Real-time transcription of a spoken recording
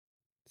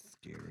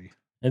Scary.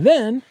 And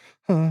then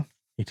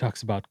he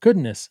talks about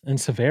goodness and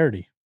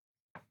severity.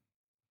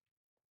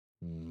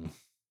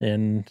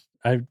 And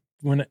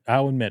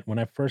I'll admit, when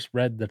I first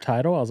read the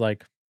title, I was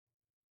like,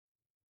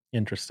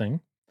 interesting.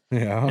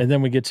 Yeah. And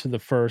then we get to the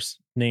first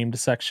named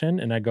section,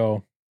 and I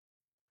go,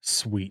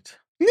 sweet.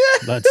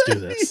 Let's do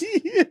this.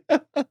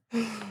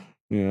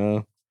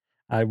 Yeah.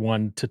 I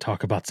want to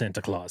talk about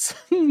Santa Claus.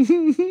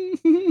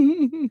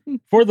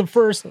 For the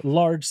first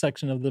large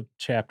section of the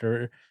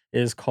chapter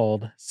is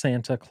called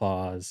Santa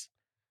Claus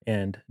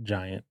and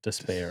Giant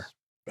Despair.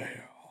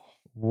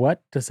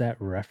 What does that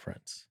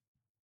reference?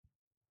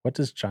 What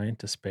does Giant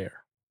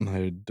Despair?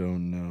 I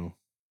don't know.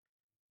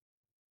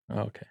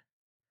 Okay.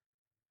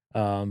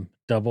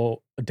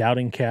 Double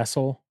Doubting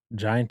Castle,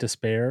 Giant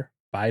Despair,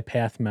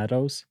 Bypath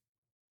Meadows.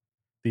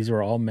 These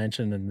are all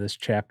mentioned in this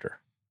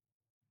chapter.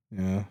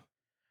 Yeah.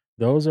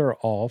 Those are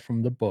all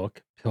from the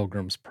book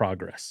Pilgrim's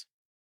Progress.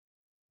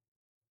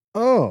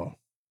 Oh.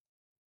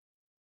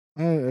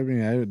 I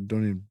mean, I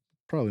don't even,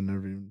 probably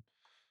never even.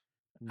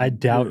 I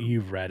doubt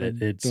you've read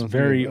it. It's Don't think I've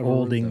very ever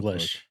old read that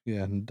English. book.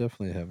 Yeah,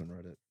 definitely haven't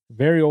read it.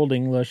 Very old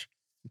English.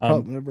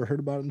 Probably never heard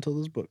about it until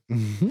this book.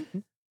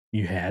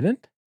 You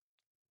hadn't?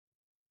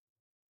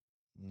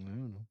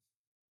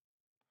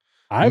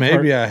 I don't know.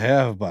 Maybe I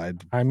have, but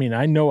I mean,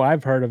 I know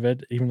I've heard of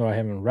it, even though I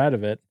haven't read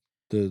of it.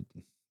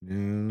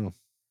 yeah.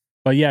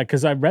 But yeah,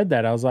 because I read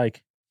that, I was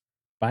like,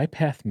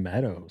 Bypath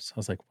Meadows. I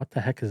was like, what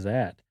the heck is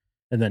that?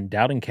 And then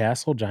Doubting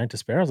Castle, Giant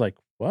Despair. I was like,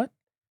 what?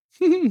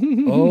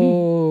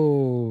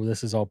 Oh,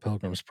 this is all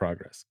Pilgrim's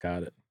Progress.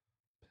 Got it.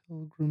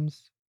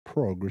 Pilgrim's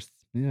Progress.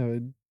 Yeah, I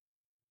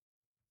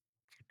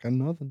got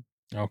nothing.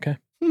 Okay.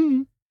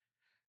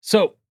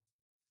 So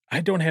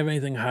I don't have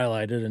anything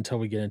highlighted until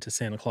we get into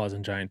Santa Claus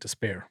and Giant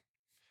Despair.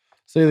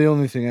 Say the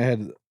only thing I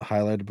had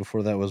highlighted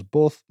before that was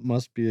both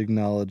must be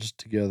acknowledged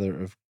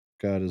together if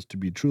God is to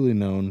be truly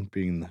known,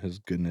 being his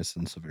goodness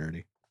and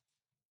severity.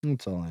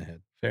 That's all I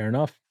had. Fair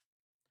enough.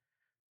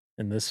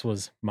 And this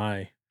was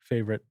my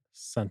favorite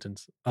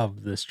sentence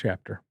of this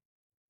chapter.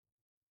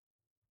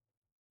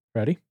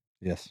 Ready?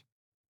 Yes.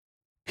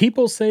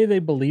 People say they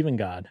believe in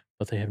God,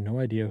 but they have no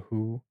idea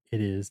who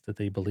it is that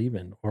they believe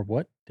in or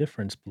what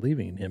difference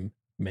believing in him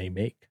may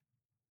make.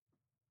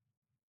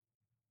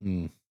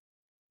 Because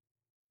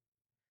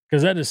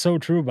that is so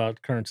true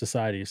about current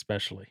society,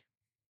 especially.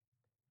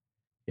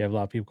 You have a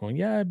lot of people going,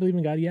 yeah, I believe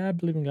in God. Yeah, I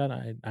believe in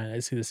God. I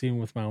see this even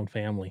with my own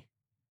family,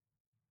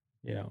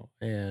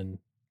 and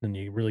then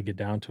you really get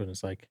down to it. And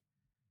it's like,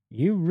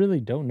 you really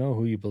don't know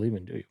who you believe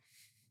in, do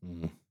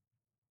you?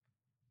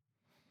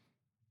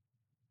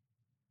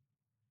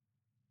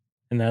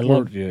 And I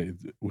love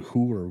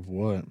who or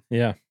what.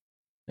 Yeah.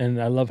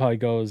 And I love how he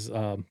goes,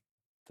 the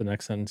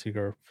next sentence, he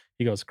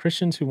goes,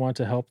 Christians who want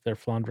to help their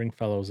floundering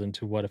fellows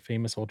into what a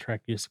famous old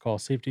track used to call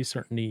safety,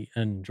 certainty,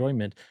 and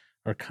enjoyment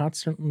are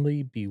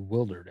constantly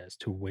bewildered as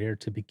to where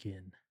to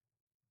begin.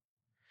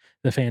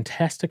 The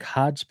fantastic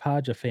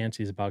hodgepodge of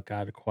fancies about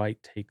God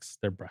quite takes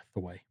their breath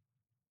away.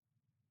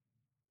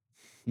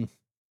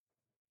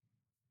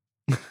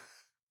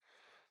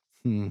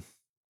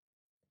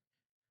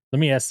 Let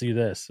me ask you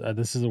this.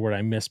 This is a word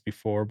I missed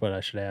before, but I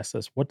should ask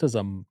this. What does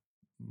a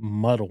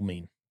muddle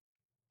mean?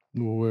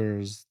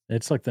 Where's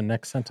It's like the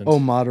next sentence. Oh,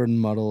 modern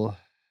muddle.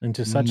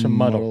 Into such a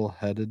muddle.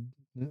 Muddle-headed.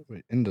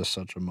 Wait, into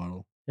such a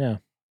muddle. Yeah.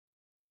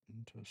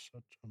 Into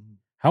such a.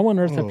 How on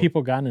earth have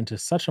people gotten into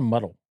such a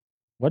muddle?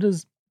 What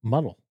is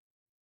muddle?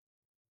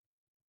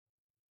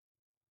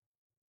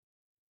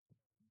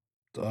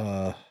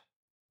 A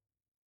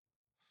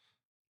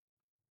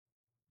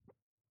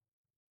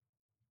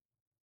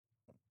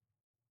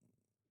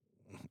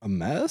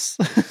mess?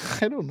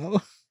 I don't know.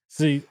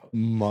 See,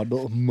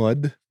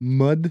 mud.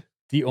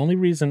 The only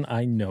reason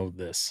I know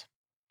this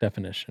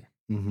definition,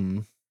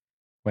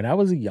 when I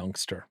was a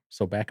youngster,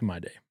 so back in my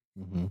day,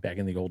 back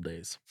in the old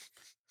days,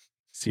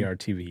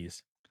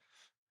 CRT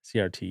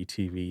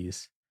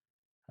TVs,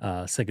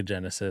 Sega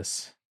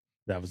Genesis,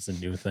 that was the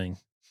new thing.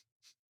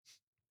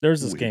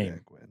 There's this game.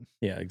 Back when.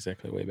 Yeah,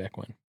 exactly. Way back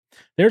when.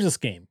 There's this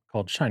game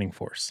called Shining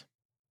Force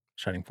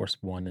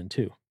 1 and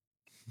 2.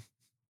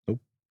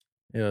 Nope.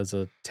 It was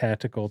a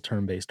tactical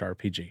turn-based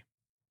RPG.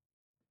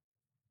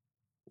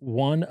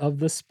 One of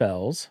the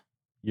spells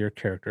your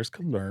characters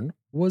could learn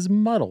was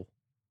Muddle.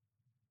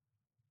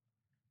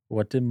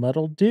 What did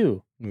Muddle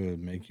do? Would it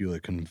make you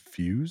like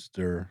confused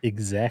or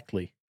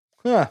Exactly.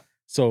 Huh.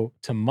 So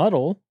to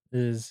muddle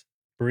is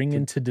bring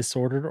into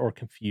disordered or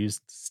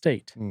confused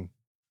state.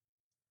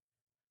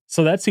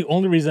 So that's the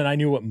only reason I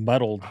knew what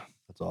muddled.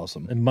 That's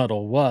awesome. And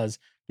muddle was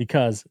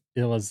because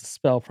it was a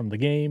spell from the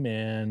game,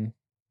 and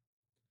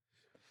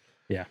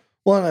yeah.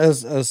 Well,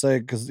 as I say,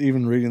 because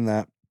even reading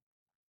that,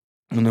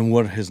 and then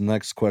what his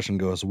next question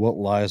goes, what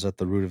lies at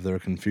the root of their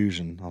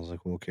confusion? I was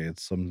like, well, okay,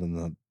 it's something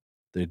that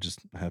they just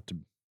have to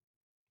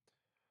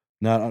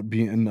not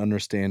be an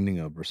understanding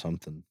of or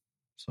something.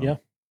 So Yeah.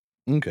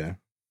 Okay.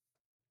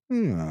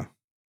 Yeah.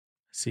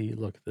 See,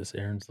 look at this.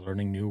 Aaron's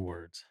learning new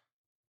words.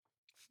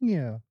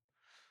 Yeah.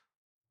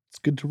 It's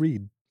good to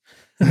read.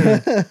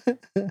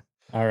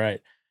 All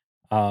right.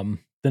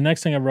 The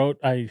next thing I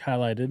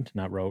highlighted,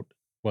 not wrote,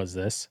 was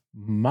this: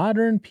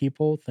 modern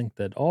people think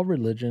that all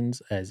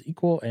religions as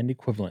equal and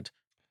equivalent,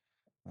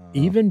 Uh,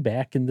 even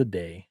back in the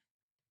day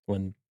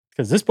when,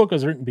 because this book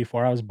was written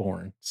before I was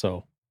born,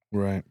 so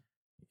right.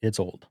 it's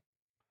old,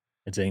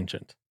 it's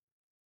ancient.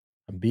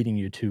 I'm beating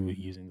you to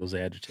using those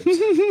adjectives.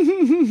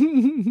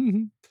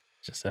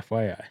 Just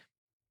FYI.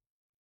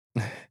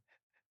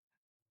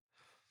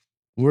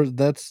 Where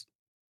that's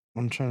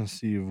I'm trying to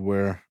see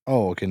where.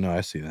 Oh, okay, no,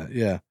 I see that.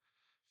 Yeah,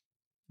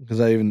 because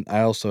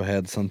I also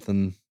had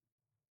something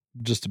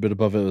just a bit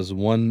above it. Was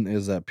one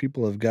is that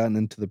people have gotten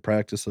into the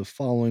practice of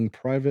following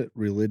private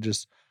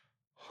religious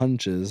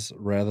hunches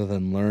rather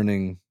than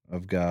learning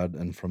of God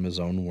and from His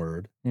own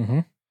Word.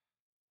 Mhm.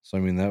 So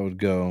I mean that would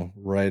go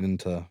right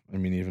into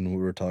even what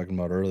we were talking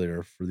about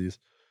earlier for these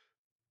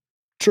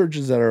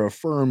churches that are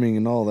affirming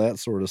and all that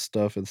sort of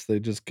stuff. It's they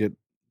just get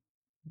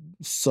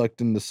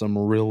sucked into some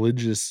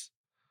religious.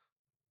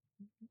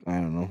 I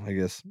don't know. I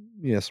guess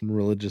yeah, some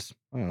religious.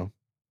 I don't know.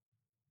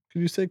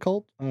 Could you say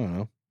cult? I don't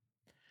know.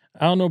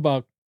 I don't know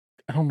about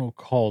I don't know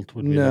cult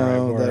would be the right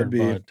No, that'd word, be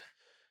but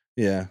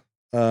yeah.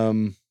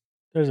 Um,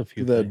 there's a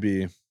few that'd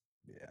things.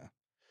 be yeah.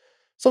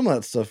 Some of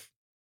that stuff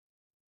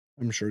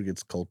I'm sure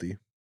gets culty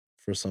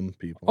for some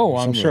people Oh, or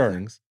I'm some of the sure.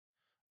 things.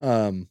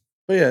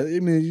 But yeah,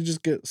 you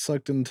just get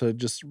sucked into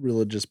just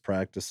religious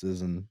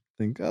practices and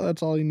think, oh,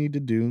 that's all you need to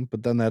do.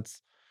 But then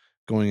that's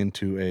going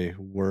into a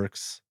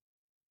works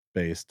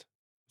based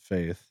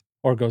faith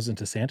Or goes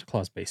into Santa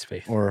Claus-based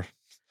faith, or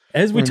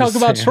as we into talk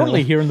about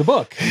shortly Santa. here in the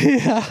book.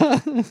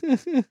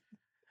 Yeah.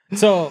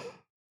 So,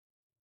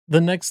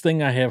 the next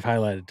thing I have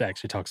highlighted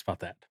actually talks about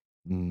that.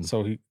 Mm,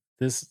 So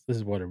this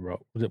is what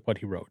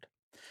he wrote.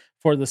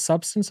 For the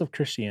substance of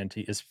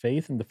Christianity is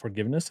faith in the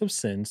forgiveness of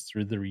sins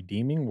through the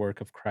redeeming work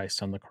of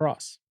Christ on the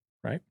cross,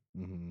 right?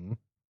 mhm.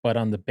 But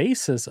on the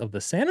basis of the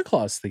Santa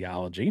Claus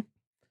theology,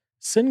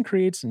 sin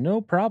creates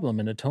no problem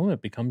and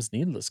atonement becomes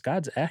needless.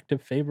 God's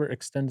active favor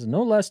extends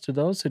no less to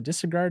those who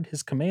disregard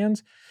his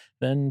commands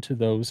than to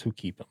those who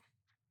keep them.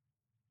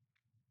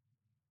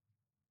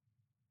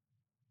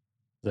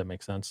 Does that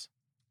make sense?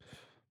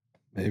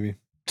 Maybe.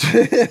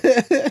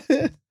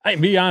 I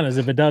be honest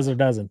if it does or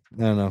doesn't.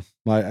 I don't know.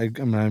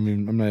 I'm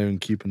not even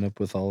keeping up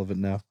with all of it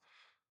now.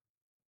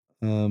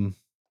 Um,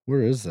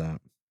 where is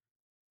that?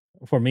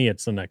 For me,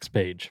 it's the next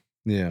page.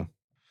 Yeah,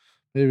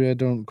 maybe I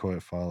don't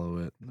quite follow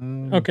it.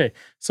 Okay,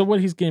 so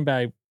what he's getting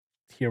by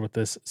here with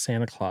this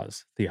Santa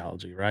Claus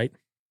theology, right?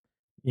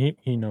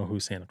 You know who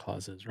Santa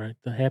Claus is, right?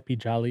 The happy,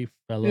 jolly Yeah,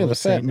 fellow the fat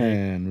Saint Nick.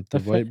 man with the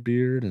The fa- white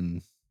beard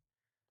and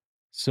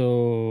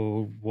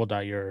so we'll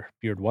dye your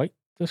beard white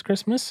this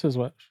Christmas, is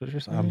what you're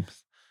saying? um,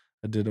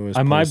 I did always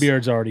My post.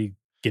 beard's already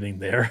getting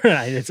there.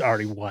 It's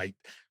already white.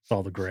 It's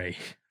all the gray.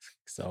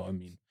 So I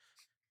mean,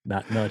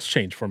 not no, it's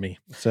changed for me.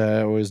 So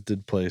I always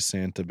did play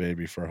Santa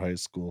Baby for high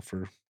school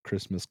for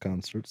Christmas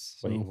concerts.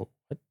 Wait, So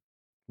what?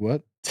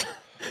 what?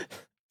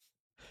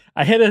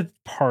 I had to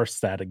parse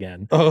that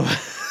again Oh,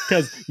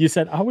 because you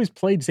said I always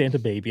played Santa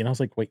Baby, and I was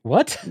like, wait,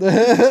 what? And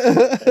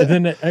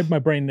then my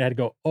brain had to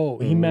go, oh,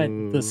 he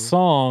meant the oh,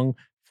 song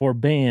for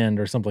band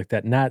or something like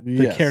that, not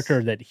the character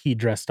yes. that he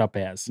dressed up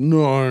as.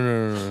 No,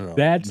 no, no, no,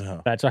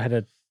 no, That's why I had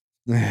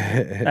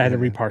to no.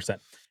 reparse that.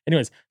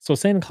 Anyways, so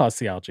Santa Claus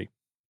theology.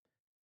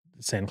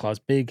 Santa Claus,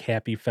 big,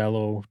 happy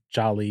fellow,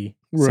 jolly,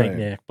 Saint Right.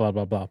 Nick, blah,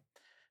 blah, blah.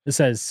 It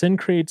says sin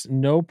creates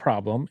no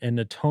problem and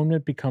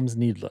atonement becomes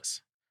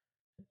needless.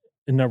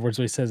 In other words,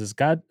 what he says is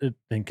God,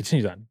 and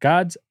continues on,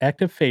 God's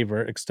active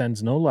favor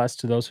extends no less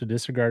to those who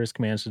disregard his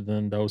commands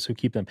than those who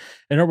keep them.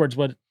 In other words,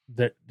 what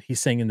that he's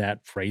saying in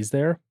that phrase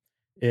there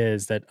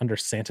is that under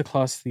Santa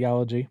Claus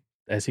theology,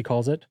 as he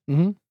calls it,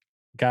 Mhm.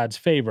 God's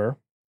favor,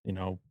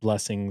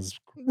 blessings,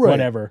 Right.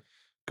 whatever,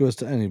 Goes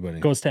to anybody.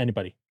 goes to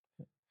anybody,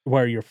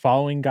 where you're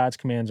following God's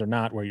commands or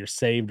not, where you're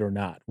saved or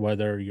not,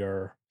 whether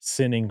you're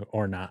sinning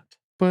or not.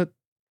 But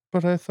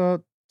but I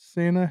thought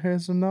Santa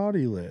has a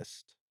naughty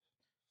list.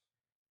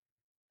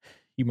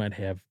 You might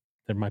have,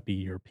 there might be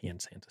European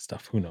Santa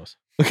stuff. Who knows?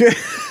 Okay.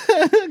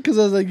 Because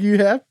I was like, you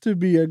have to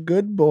be a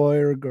good boy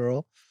or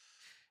girl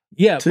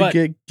Yeah, to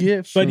get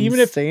gifts but from even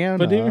if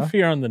Santa.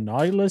 you're on the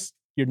naughty list,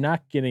 you're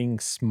not getting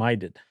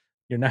smited.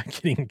 You're not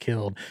getting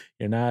killed.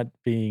 You're not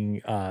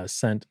being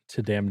sent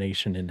to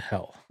damnation in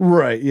hell.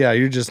 Right. Yeah,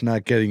 you're just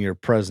not getting your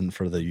present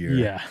for the year.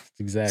 Yeah,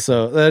 exactly.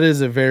 So that is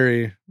a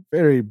very,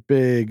 very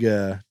big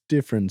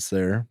difference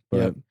there.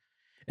 Yep. But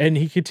And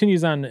he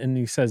continues on and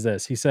he says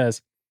this. He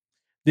says,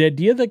 the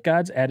idea that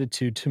God's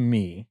attitude to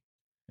me,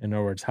 in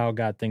other words, how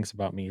God thinks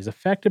about me, is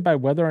affected by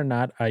whether or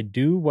not I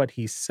do what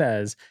he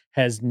says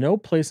has no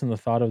place in the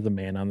thought of the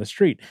man on the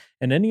street.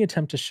 And any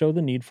attempt to show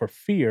the need for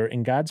fear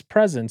in God's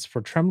presence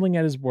for trembling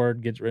at his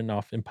word gets written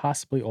off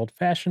impossibly old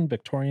fashioned,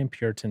 Victorian,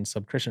 Puritan,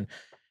 sub Christian.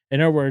 In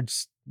other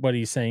words, what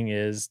he's saying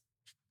is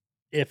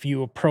if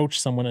you approach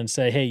someone and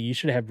say, hey, you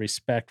should have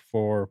respect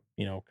for,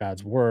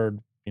 God's word,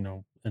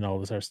 and all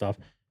this other stuff,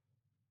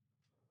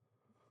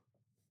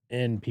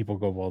 and people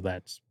go, well,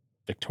 that's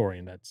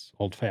Victorian, that's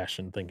old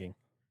fashioned thinking.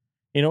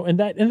 And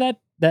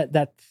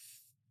that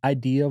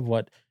idea of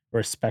what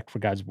respect for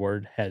God's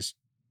word has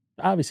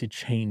obviously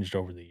changed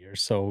over the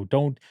years. So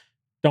don't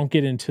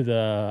get into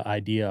the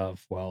idea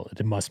of, well,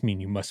 it must mean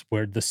you must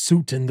wear the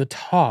suit and the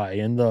tie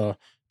and the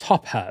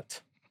top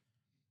hat.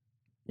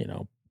 You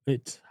know,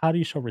 it's how do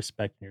you show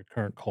respect in your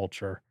current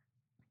culture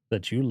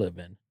that you live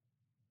in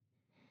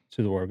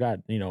to the word of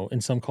God? You know,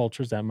 in some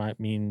cultures that might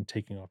mean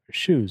taking off your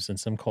shoes. In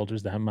some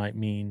cultures that might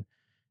mean,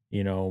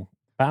 you know,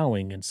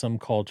 bowing. In some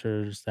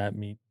cultures that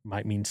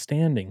might mean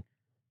standing.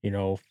 You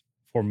know,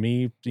 for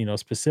me, you know,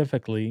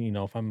 specifically, you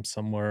know, if I'm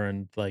somewhere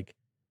and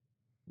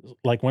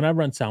like when I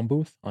run sound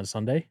booth on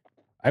Sunday,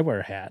 I wear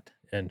a hat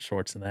and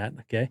shorts and that,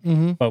 okay?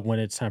 Mhm. But when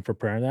it's time for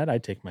prayer and that, I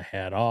take my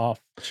hat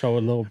off, show a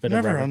little I've bit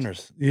of never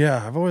reverence. under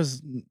yeah, I've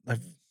always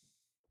I've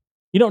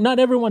You know, not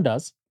everyone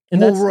does,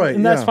 well, right,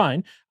 and that's yeah.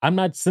 fine. I'm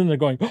not sitting there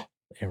going, "Oh,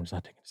 Aaron's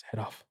not taking his hat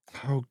off."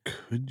 How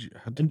could you?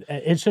 How d And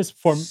it's just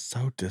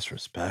so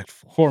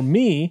disrespectful. for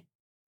me,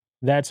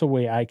 that's a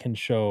way I can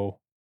show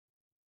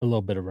a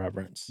little bit of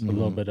reverence, a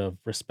little Mhm. bit of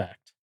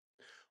respect.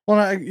 Well,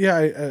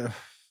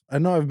 I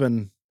know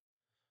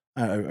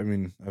I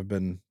mean, I've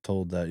been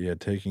told that, yeah,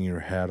 taking your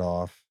hat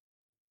off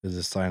is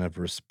a sign of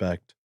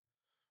respect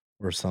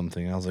or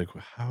something. I was like,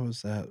 "How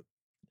is that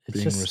It's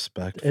being just it's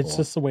respectful?"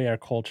 just the way our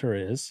culture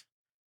is.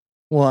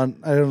 Well,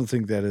 I don't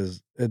think that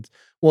is it's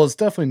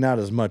definitely not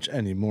as much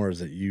anymore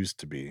as it used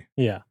to be.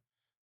 Yeah.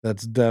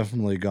 That's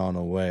definitely gone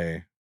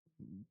away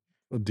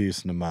a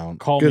decent amount.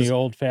 Call me Because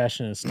old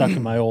fashioned and stuck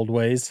in my old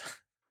ways.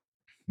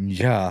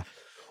 yeah.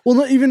 Well,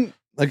 not even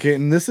okay,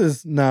 and this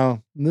is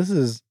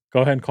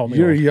Go ahead and call me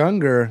you're old.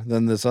 younger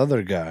than this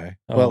other guy,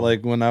 but, Oh,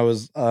 like, when I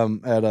was,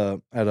 at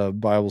a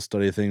Bible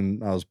study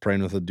thing, I was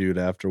praying with a dude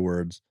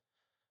afterwards,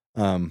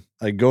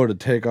 I go to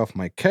take off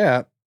my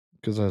cap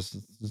because I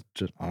was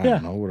just I don't yeah.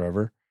 know,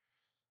 whatever,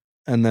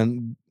 and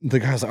then the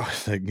guy's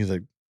like he's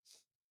like,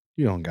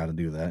 "You don't gotta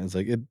do that." It's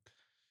like,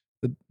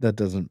 that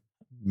doesn't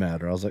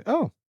matter." I was like,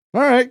 "Oh,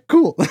 alright,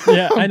 cool.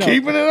 Yeah, I I'm know.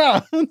 keeping it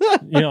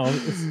You on." know,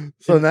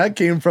 it's So it that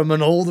came from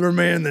an older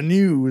man than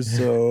you,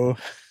 so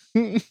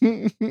you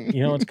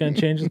know, it's gonna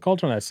change the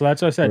culture on that. So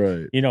that's what I said,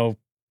 Right. you know,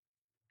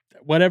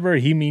 whatever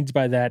he means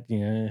by that,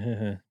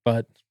 yeah,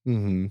 but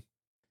Mhm.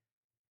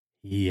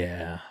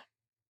 yeah,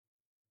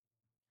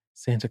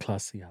 Santa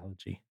Claus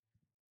theology.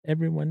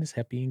 Everyone is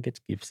happy and gets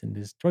gifts and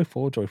is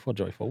joyful, joyful,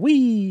 joyful.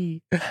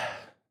 Wee!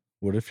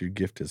 What if your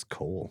gift is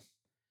coal?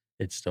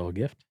 It's still a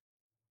gift.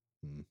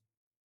 Mm.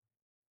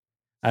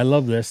 I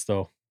love this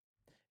though.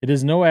 It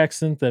is no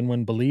accident that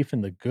when belief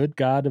in the good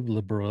God of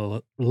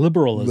liberalism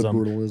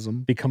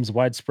Liberalism. becomes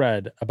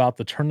widespread about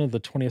the turn of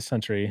the 20th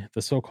century,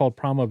 the so-called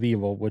problem of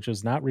evil, which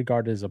was not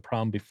regarded as a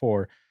problem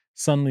before,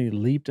 suddenly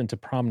leaped into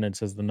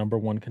prominence as the number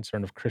one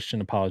concern of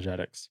Christian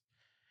apologetics.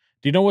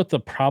 Do you know what the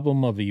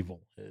problem of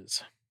evil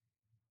is?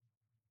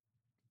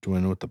 Do I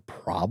know what the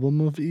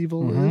problem of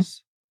evil Mhm.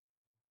 is?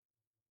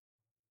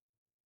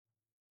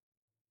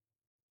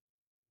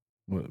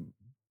 What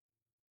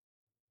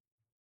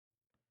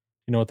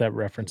You know what that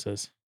reference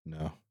is?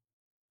 no.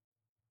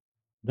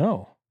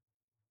 No.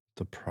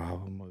 The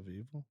problem of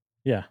evil?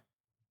 Yeah.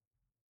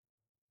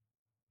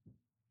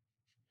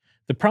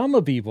 The problem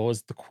of evil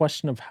is the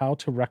question of how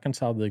to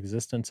reconcile the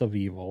existence of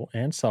evil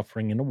and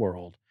suffering in the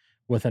world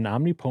with an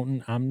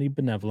omnipotent,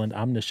 omnibenevolent,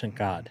 omniscient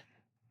God.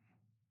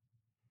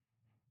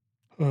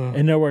 Uh,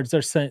 In other words,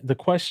 they're saying the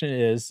question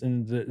is,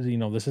 and you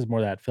know, this is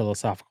more that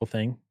philosophical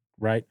thing,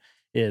 right?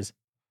 Is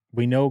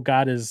we know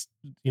God is,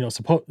 you know,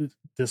 suppose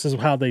this is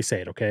how they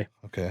say it, okay?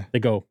 okay. They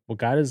go, well,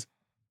 God is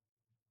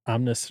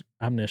Mm,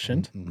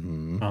 omniscient,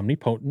 mhm.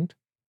 omnipotent,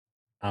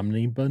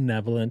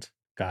 omnibenevolent.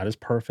 God is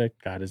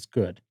perfect. God is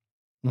good.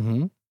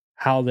 Mhm.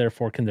 How,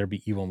 therefore, can there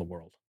be evil in the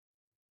world?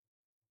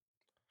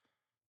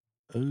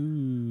 The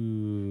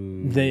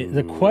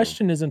Ooh.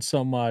 question isn't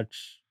so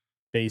much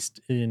based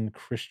in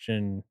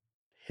Christian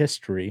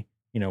history,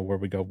 you know, where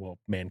we go, well,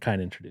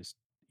 mankind introduced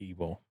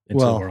evil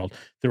into the Well, world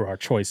through our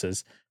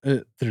choices,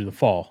 it through the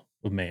fall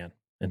of man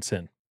and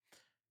sin,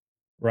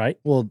 right?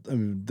 I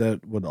mean,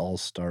 that would all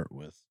start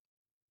with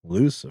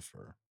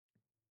Lucifer.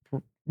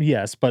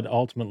 Yes, but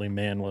ultimately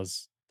man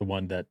was the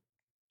one that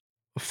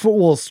For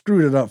well,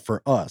 screwed it up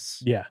for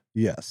us. yeah,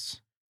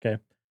 Yes.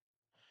 okay.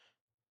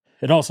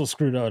 It also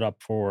screwed it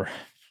up for,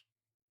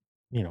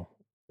 you know,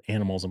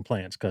 animals and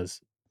plants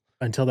because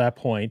until that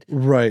point,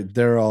 Right,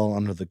 they're all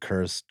under the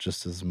curse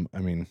just as I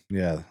mean,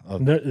 yeah,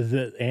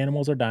 the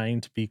animals are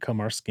dying to become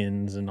our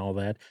skins and all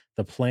that.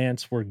 The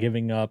plants were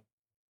giving up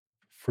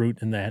fruit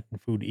and that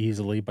and food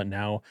easily, but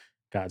now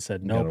God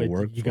said, you "No, gotta but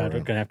work you for gotta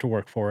it. gonna have to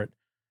work for it."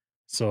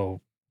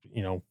 So,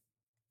 you know,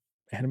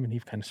 Adam and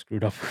Eve kinda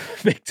screwed up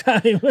big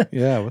time.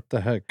 Yeah, what the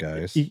heck,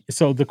 guys?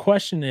 So the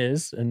question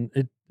is, and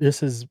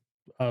this is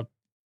a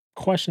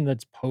question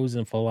that's posed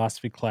in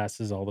philosophy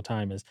classes all the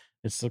time is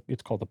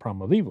it's called the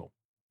problem of evil.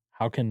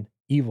 How can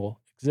evil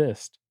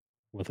exist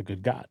with a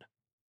good God?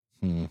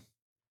 Hmm.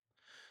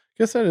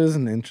 Guess that is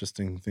an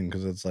interesting thing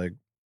because it's like,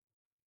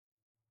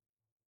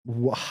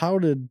 how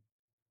did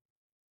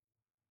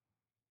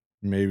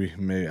maybe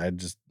I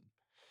just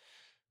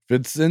if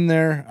it's in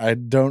there, I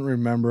don't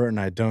remember it and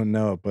I don't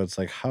know it, but it's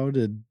like, how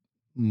did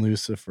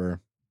Lucifer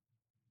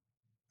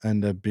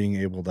end up being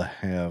able to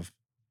have,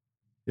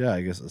 yeah,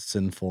 I guess a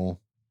sinful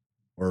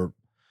or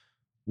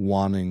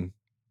wanting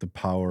the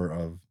power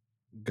of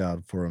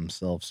God for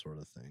himself sort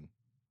of thing.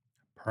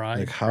 Like,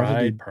 Pride, how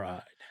did he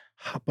pride,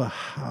 pride.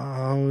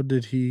 how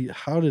did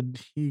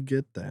he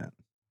get that?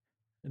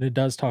 And it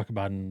does talk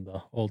about in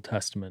the Old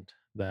Testament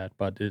that,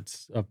 but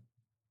it's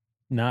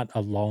not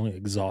a long,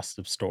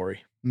 exhaustive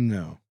story.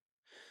 No.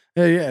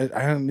 Yeah,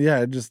 yeah,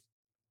 it just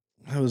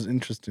that was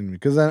interesting to me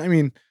because I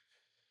mean,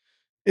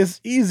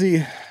 it's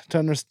easy to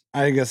understand.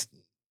 I guess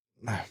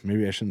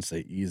maybe I shouldn't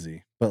say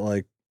easy, but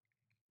like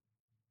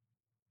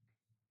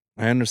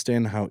I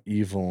understand how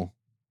evil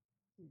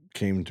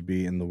came to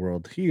be in the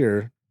world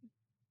here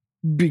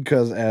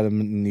because Adam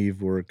and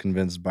Eve were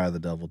convinced by the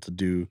devil to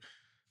do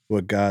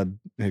what God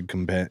had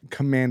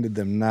commanded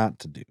them not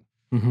to do.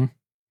 Mhm.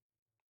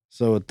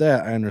 So with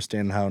that, I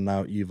understand how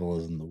now evil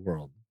is in the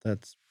world.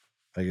 That's,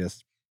 I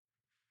guess,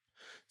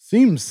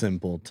 seems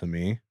simple to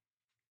me.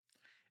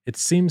 It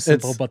seems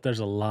simple, It's, but there's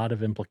a lot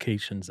of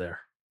implications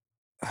there.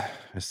 I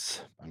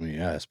mean,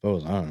 yeah, I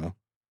suppose I don't know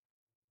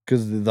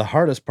because the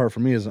hardest part for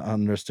me is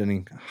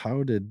understanding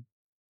how did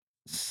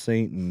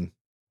Satan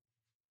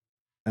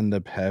end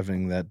up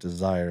having that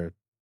desire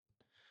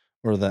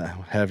or that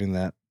having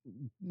that,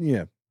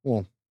 yeah,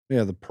 well,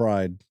 yeah, the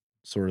pride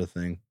sort of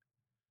thing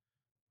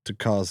to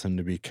cause him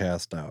to be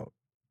cast out.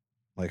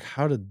 Like,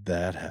 how did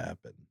that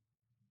happen?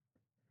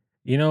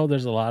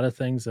 There's a lot of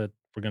things that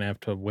we're gonna have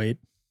to wait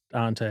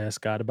on to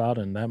ask God about,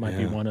 and that might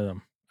be Yeah, one of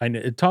them. I kn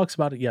It talks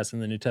about it, yes, in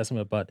the New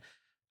Testament, but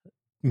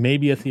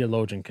maybe a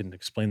theologian can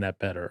explain that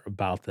better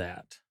about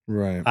that.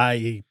 right,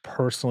 I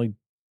personally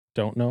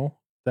don't know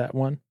that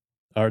one,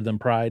 other than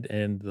pride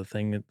and the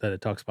thing that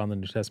it talks about in the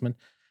New Testament,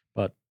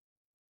 but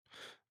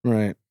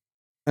right.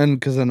 And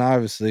because then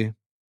obviously,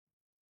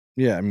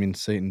 yeah, I mean,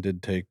 Satan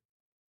did take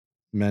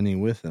many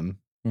with him,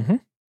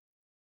 mhm,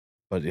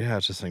 but yeah,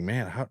 it's just like,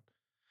 man, how?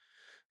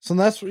 So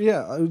that's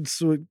yeah.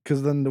 So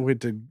because then the wait,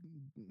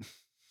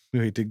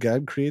 did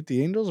God create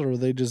the angels, or were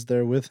they just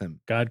there with him?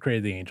 God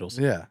created the angels.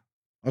 Yeah.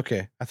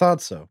 Okay, I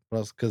thought so,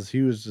 but because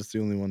he was just the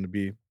only one to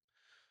be.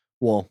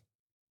 Well,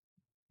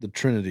 the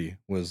Trinity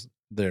was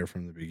there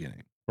from the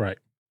beginning, Right.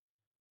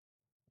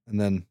 and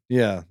then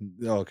yeah,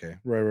 okay,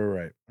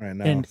 right. Now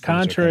And things are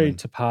contrary coming.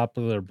 to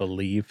popular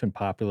belief and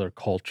popular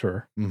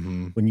culture,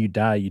 Mm-hmm. when you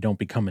die, you don't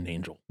become an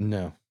angel.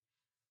 No,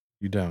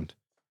 you don't.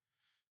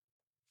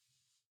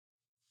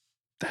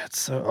 That's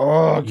so.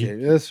 Oh, You okay.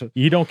 That's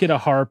you don't get a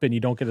harp and you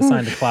don't get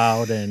assigned a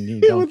cloud and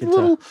you don't with get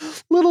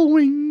to little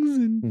wings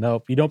and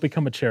nope, you don't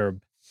become a cherub.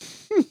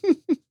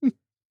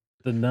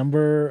 The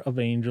number of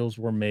angels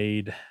were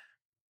made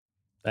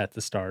at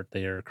the start.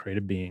 They are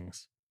created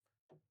beings.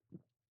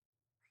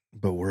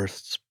 but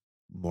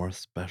more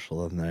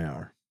special than they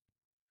are.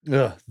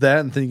 Ugh, that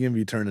and thinking of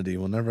eternity.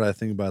 Whenever I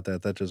think about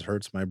that, that just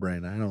hurts my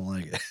brain. I don't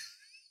like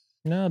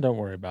No, don't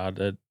worry about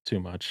it too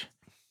much.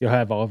 You'll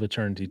have all of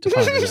eternity to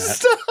ponder it. that.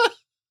 Stop.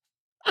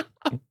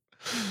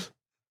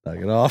 Knock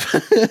it off.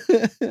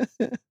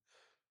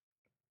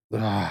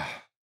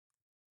 Ah,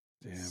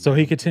 damn, So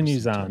he man. That was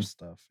continues some tough on.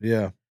 stuff.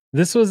 Yeah.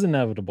 This was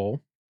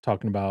inevitable,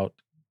 talking about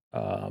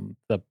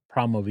the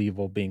problem of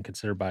evil being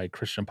considered by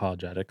Christian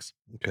apologetics.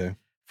 Okay.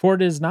 For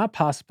it is not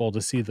possible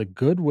to see the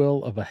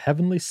goodwill of a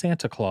heavenly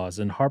Santa Claus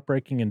in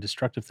heartbreaking and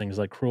destructive things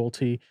like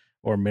cruelty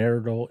or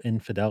marital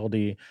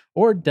infidelity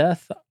or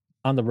death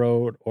on the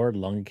road or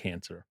lung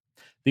cancer.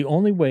 The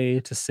only way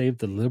to save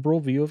the liberal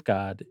view of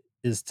God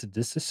is to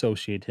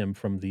disassociate him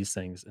from these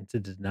things and to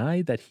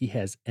deny that he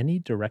has any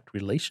direct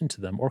relation to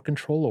them or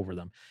control over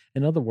them.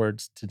 In other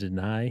words, to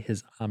deny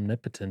his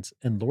omnipotence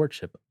and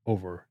lordship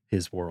over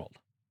his world.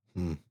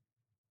 Hmm.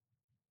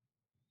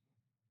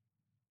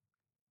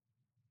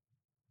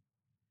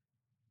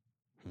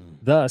 Hmm.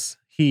 Thus,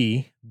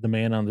 he, the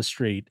man on the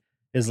street,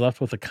 is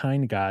left with a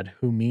kind God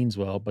who means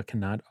well but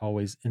cannot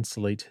always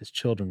insulate his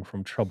children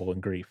from trouble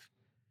and grief.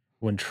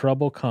 When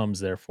trouble comes,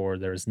 therefore,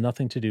 there is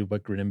nothing to do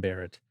but grin and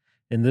bear it.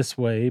 In this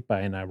way, by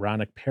an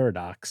ironic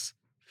paradox,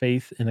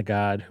 faith in a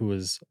God who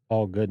is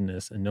all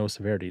goodness and no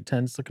severity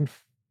tends to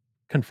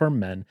confirm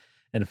men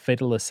in a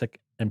fatalistic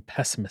and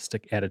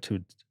pessimistic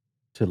attitude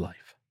to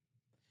life.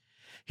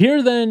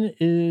 Here then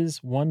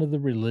is one of the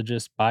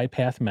religious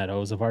bypath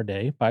meadows of our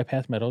day.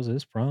 Bypath meadows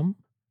is from,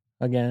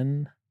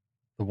 again,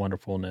 the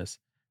wonderfulness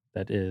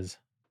that is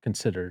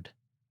considered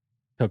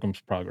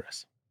Pilgrim's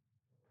Progress,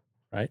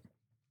 right?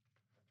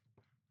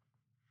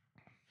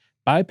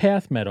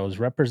 Bypath Meadows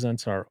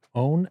represents our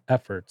own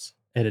efforts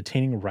at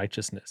attaining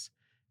righteousness.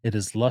 It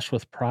is lush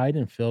with pride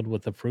and filled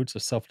with the fruits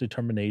of self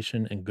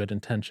determination and good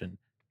intention.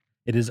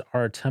 It is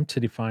our attempt to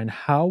define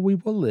how we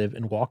will live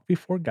and walk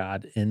before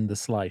God in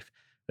this life,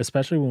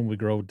 especially when we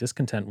grow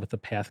discontent with the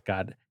path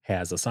God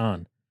has us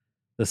on.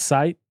 The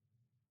site,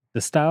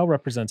 the style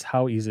represents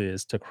how easy it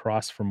is to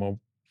cross from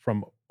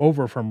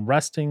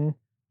resting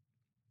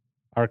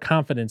our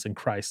confidence in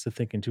Christ to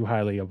thinking too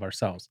highly of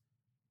ourselves.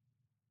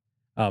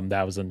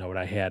 That was a note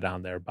I had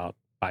on there about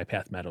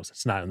Bypath Meadows.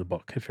 It's not in the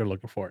book if you're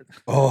looking for it.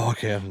 Oh,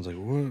 okay. I was like,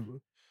 what?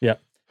 Yeah.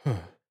 Huh.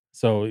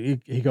 So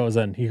he goes,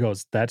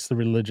 that's the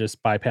religious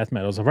bypath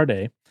meadows of our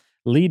day,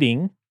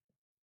 leading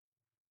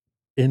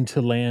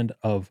into land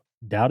of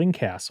Doubting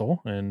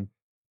Castle and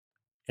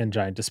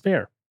Giant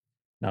Despair.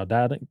 Now,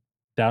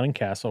 Doubting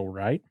Castle,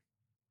 right?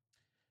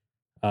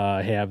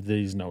 I have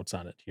these notes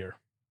on it here.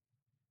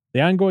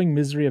 The ongoing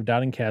misery of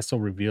Doubting Castle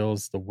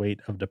reveals the weight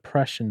of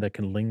depression that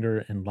can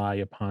linger and lie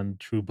upon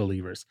true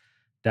believers.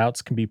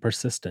 Doubts can be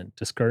persistent,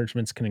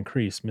 discouragements can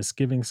increase,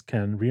 misgivings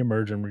can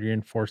reemerge and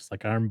reinforce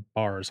like iron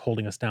bars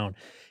holding us down.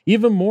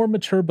 Even more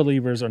mature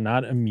believers are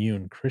not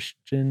immune.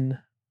 Christians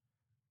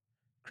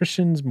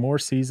more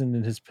seasoned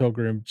in his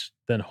pilgrimage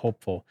than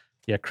hopeful,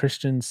 yet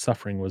Christian's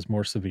suffering was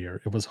more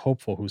severe. It was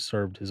hopeful who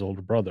served his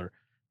older brother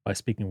by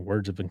speaking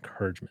words of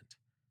encouragement.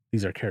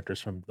 These are characters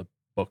from the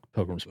book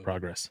Pilgrim's Book.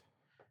 Progress.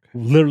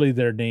 Literally,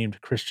 they're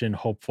named Christian,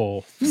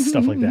 hopeful,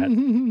 stuff like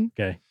that.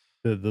 Okay.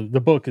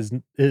 The book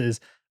is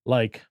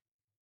like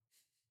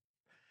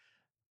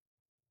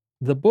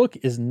the book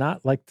is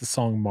not like the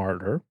song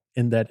Martyr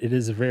in that it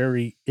is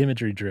very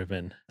imagery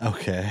driven.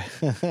 Okay.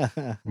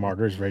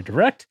 Martyr is very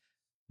direct.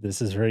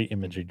 This is very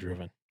imagery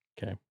driven.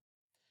 Okay.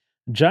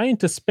 Giant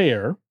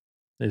Despair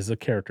is a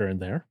character in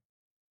there.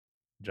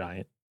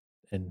 Giant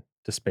and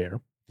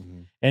Despair.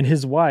 Mhm. And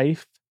his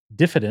wife,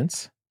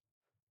 Diffidence,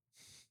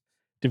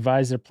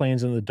 devise their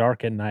plans in the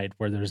dark at night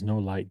where there's no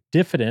light.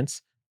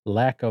 Diffidence,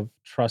 lack of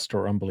trust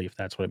or unbelief.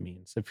 That's what it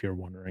means, if you're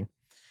wondering.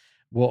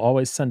 Will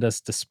always send us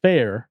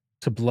despair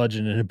to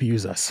bludgeon and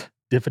abuse us.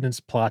 Diffidence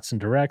plots and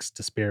directs.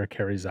 Despair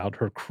carries out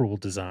her cruel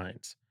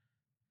designs.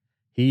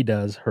 He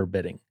does her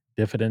bidding.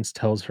 Diffidence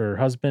tells her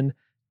husband,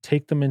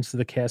 take them into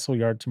the castle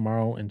yard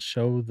tomorrow and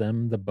show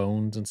them the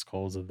bones and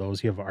skulls of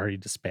those you have already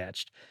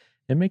dispatched,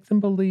 and make them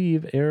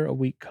believe ere a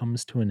week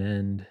comes to an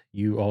end,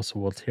 you also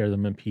will tear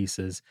them in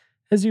pieces,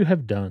 as you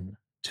have done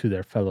to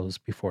their fellows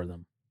before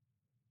them.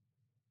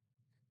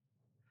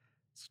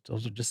 So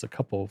those are just a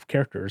couple of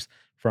characters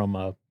from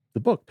the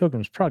book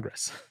Pilgrim's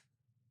Progress.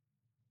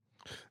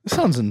 This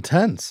sounds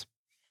intense.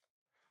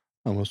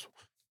 Almost.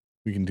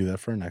 We can do that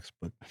for our next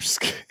book. I'm just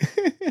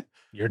kidding.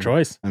 Your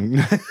choice. I'm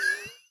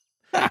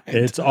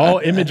It's all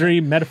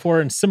imagery,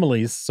 metaphor, and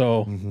similes,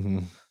 so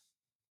Mhm.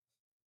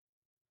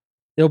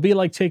 it'll be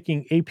like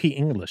taking AP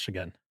English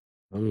again.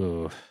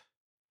 Ooh,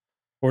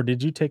 Or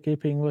did you take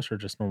AP English or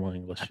just normal I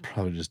English?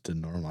 probably just did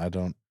normal. I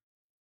don't.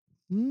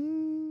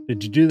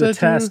 Did you do the Did I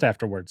do test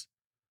afterwards?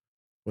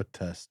 what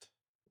test?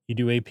 You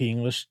do AP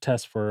English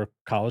test for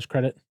college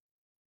credit?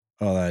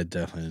 Oh, I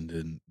definitely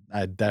didn't.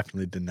 I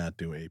definitely did not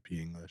do AP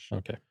English.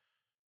 Okay.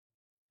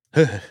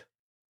 I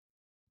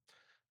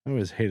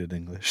always hated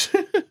English.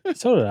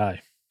 So did I.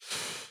 I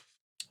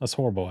was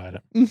horrible at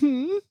it.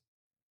 Mhm.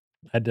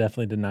 I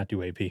definitely did not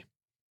do AP.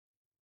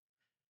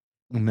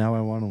 Now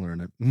I want to learn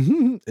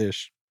it.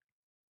 Ish.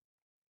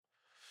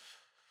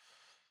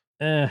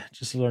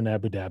 Just learn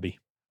Abu Dhabi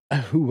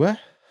Who? What?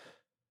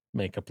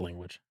 makeup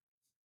language.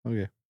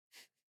 Okay.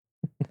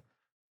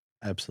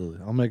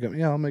 Absolutely. I'll make up.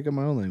 Yeah, I'll make up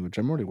my own language.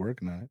 I'm already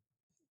working on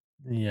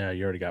Yeah,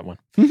 you already got one.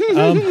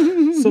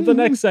 So the it.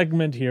 next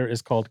segment here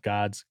is called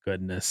God's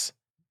Goodness.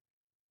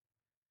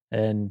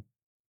 And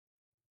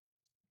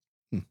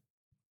Hmm.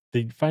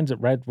 he finds it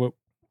right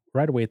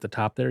away at the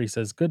top there. He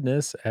says,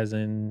 goodness, as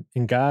in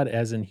God,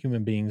 as in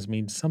human beings,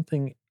 means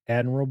something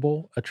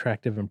admirable,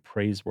 attractive, and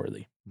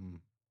praiseworthy. Hmm.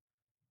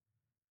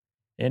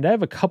 And I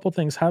have a couple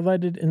things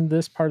highlighted in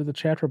this part of the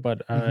chapter,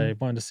 but Mhm. I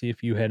wanted to see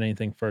if you had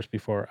anything first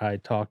before I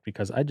talked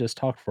because I just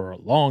talked for a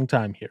long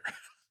time here.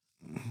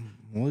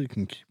 Well, you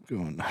can keep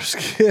going. No, I'm just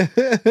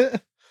kidding.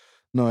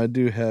 No, I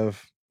do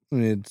have. I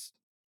mean, it's.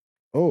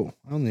 Oh,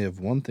 I only have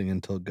one thing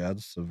until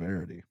God's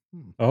severity.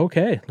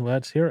 Okay,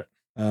 let's hear it.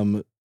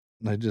 Um,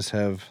 I just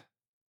have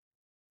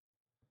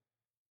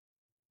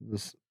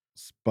this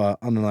spot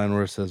underlined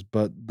where it says,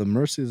 "But the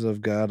mercies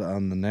of God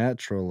on the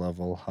natural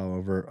level,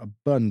 however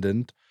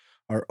abundant,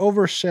 are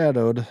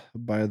overshadowed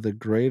by the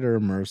greater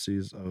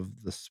mercies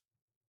of the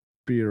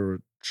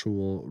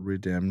spiritual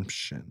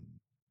redemption."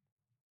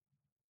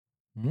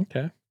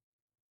 Okay.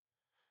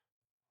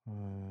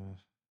 Uh,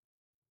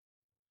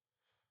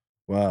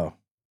 wow.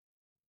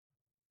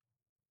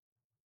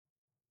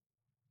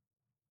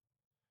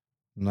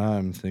 Now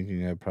I'm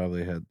thinking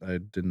I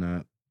did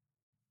not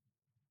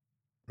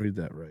read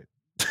that right.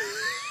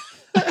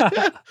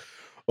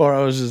 Or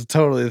I was just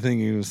totally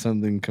thinking of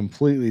something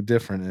completely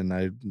different and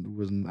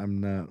I'm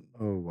not.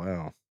 Oh,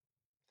 wow.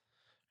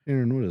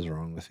 Aaron, what is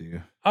wrong with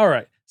you? All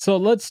right. So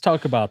let's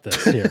talk about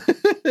this here.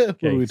 What are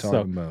Okay. we So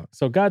talking about?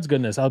 so God's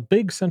goodness, a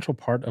big central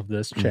part of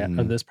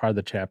Mhm. this part of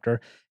the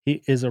chapter,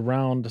 he is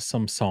around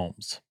some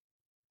psalms.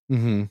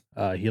 Mhm.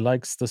 He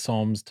likes the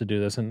psalms to do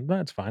this, and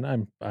that's fine.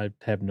 I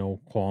have no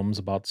qualms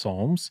about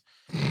psalms.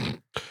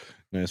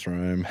 Nice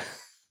rhyme.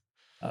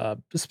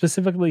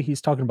 Specifically,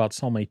 he's talking about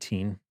Psalm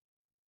 18.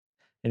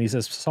 And he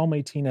says Psalm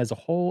 18 as a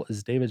whole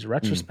is David's Mm.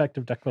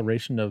 retrospective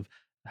declaration of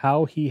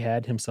how he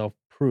had himself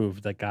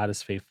proved that God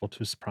is faithful to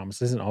his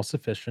promises and all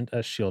sufficient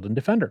as shield and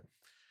defender.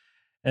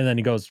 And then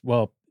he goes,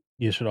 well,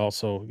 you should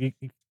also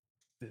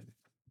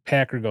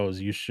Packer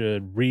goes, "You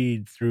should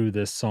read through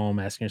this psalm,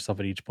 asking yourself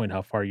at each point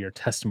how far your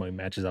testimony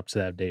matches up to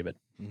that of David."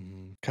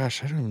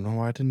 Gosh, I don't even know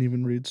why I didn't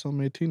even read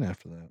Psalm 18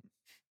 after that.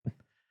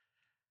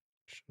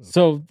 Should've.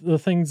 So the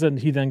things that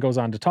he then goes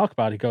on to talk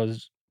about, he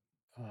goes,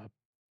 uh,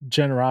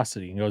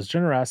 generosity. He goes,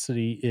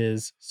 "Generosity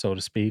is, so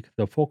to speak,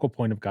 the focal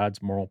point of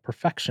God's moral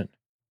perfection.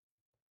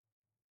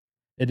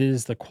 It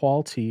is the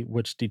quality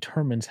which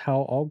determines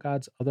how all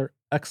God's other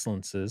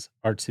excellences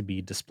are to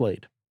be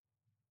displayed."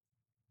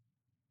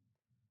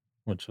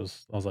 Which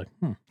was, I was like,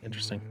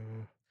 interesting.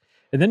 Uh,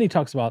 And then he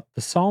talks about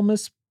the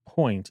psalmist's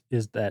point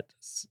is that,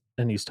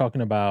 and he's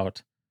talking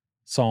about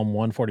Psalm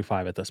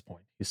 145 at this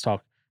point.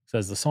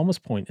 Says the psalmist's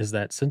point is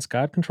that since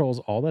God controls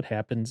all that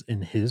happens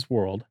in his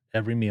world,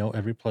 every meal,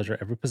 every pleasure,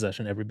 every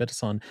possession, every bit of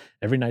sun,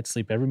 every night's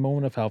sleep, every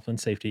moment of health and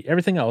safety,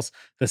 everything else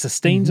that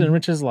sustains and mhm,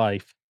 enriches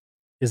life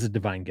is a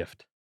divine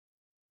gift.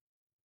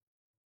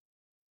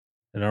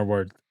 In other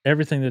words,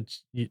 everything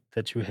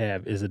that you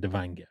have is a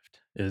divine gift,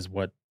 is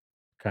what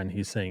kind of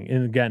he's saying.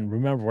 And again,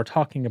 remember, we're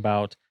talking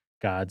about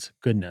God's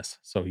goodness.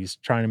 So he's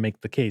trying to make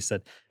the case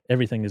that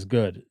everything is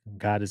good.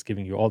 God is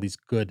giving you all these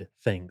good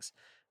things.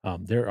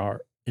 There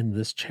are in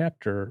this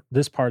chapter,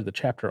 this part of the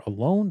chapter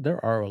alone,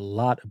 there are a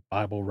lot of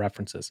Bible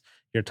references.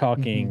 You're mhm,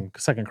 talking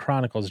Second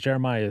Chronicles,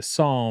 Jeremiah,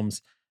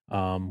 Psalms.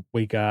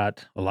 We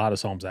got a lot of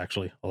Psalms,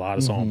 actually, a lot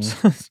of Psalms.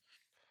 mhm.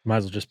 Might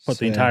as well just put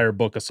the Same. entire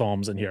book of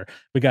Psalms in here.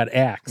 We got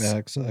Acts.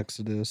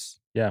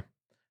 Exodus. Yeah.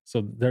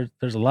 So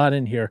there's a lot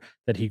in here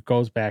that he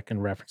goes back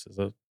and references.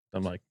 I'm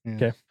like, Yeah.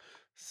 okay.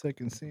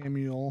 2nd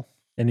Samuel.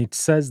 And he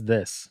says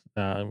this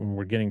when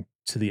we're getting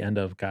to the end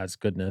of God's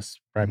goodness,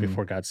 right Mhm,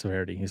 before God's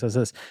severity. He says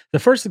this: the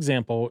first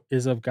example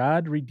is of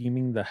God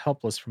redeeming the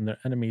helpless from their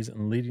enemies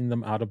and leading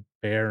them out of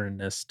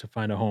barrenness to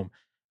find a home.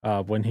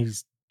 When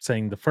he's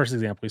saying the first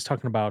example, he's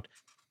talking about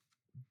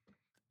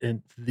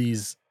in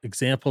these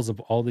examples of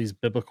all these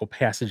biblical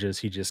passages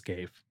he just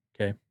gave.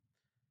 Okay.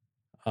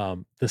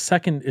 The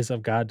second is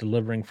of God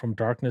delivering from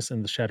darkness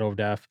and the shadow of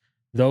death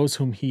those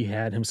whom he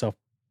had himself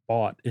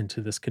brought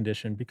into this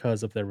condition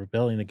because of their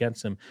rebellion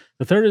against him.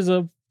 The third is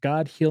of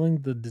God healing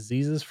the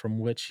diseases from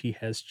which he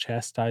has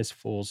chastised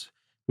fools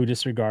who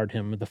disregard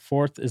him. The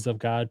fourth is of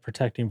God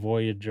protecting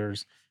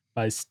voyagers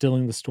by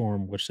stilling the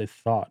storm which they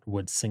thought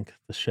would sink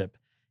the ship.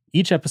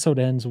 Each episode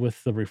ends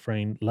with the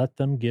refrain, "Let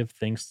them give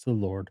thanks to the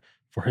Lord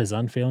for his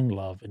unfailing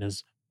love and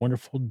his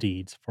wonderful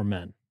deeds for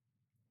men."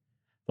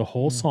 The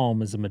whole mm,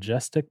 psalm is a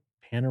majestic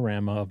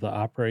panorama of the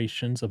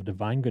operations of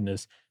divine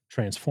goodness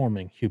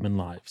transforming human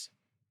lives.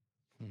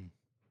 mm.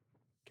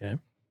 Okay.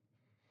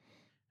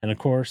 And of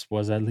course, what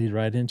does that lead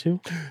right into?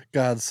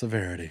 God's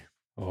severity.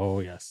 Oh,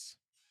 yes.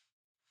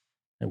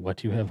 And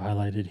what you have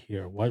highlighted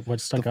here. What The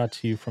stuck out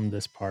to you from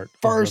this part of the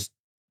first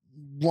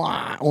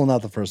line, well,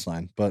 not the first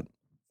line, but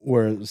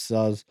where it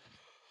says,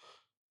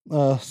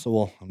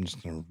 well, I'm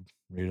just gonna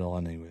read it all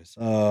anyways.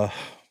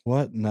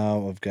 What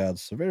now of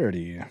God's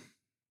severity?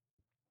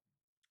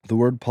 The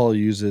word Paul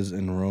uses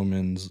in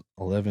Romans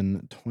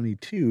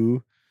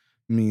 11:22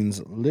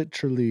 means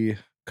literally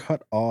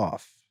cut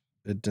off.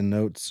 It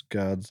denotes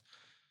God's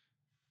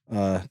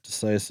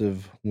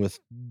decisive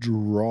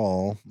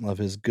withdrawal of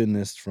his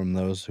goodness from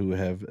those who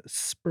have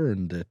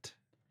spurned it.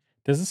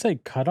 does it say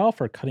cut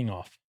off or cutting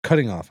off?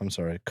 Cutting off, I'm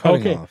sorry,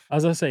 cutting Okay. off. I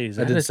was gonna say, is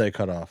I that did a say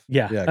cut off.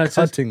 yeah, Yeah, it's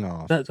just cutting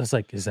off. that's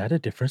like, is that a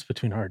difference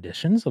between our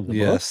editions of the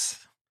books?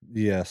 Yes.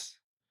 Yes.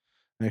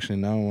 Actually,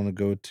 now I wanna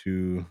go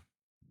to,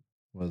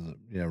 was it,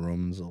 yeah,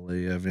 Romans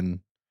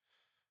 11,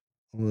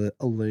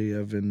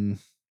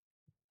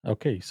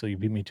 Okay, so you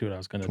beat me to it. I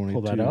was gonna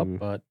pull that up, 22.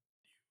 but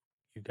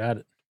you got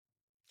it.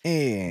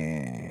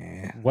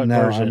 What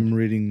Now version? I'm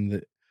reading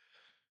the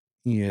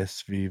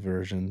ESV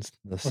versions,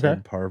 the Okay.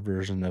 subpar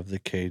version of the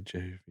King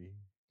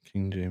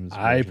James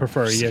I version. I'm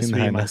prefer just kidding,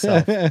 ESV I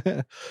myself.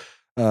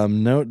 know.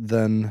 Note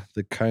then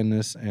the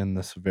kindness and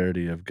the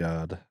severity of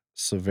God.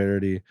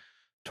 Severity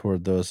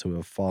toward those who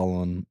have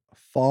fallen,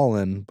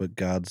 but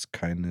God's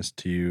kindness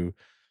to you,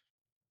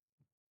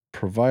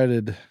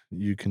 provided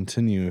you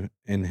continue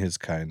in his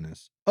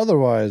kindness.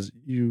 Otherwise,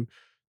 you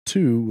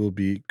too will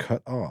be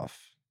cut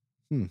off.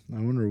 I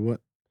wonder what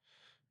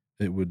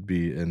it would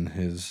be in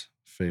his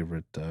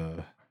favorite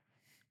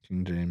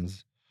King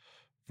James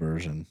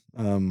version.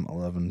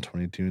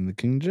 11:22 in the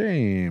King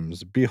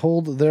James.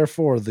 Behold,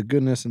 therefore, the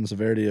goodness and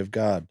severity of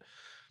God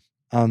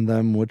on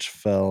them which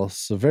fell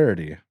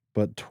severity,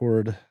 but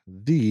toward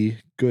thee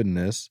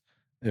goodness,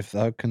 if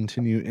thou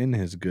continue in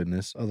his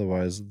goodness,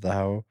 otherwise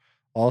thou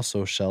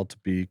also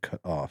shalt be cut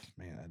off.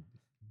 Man,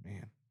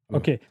 ugh,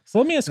 Okay, so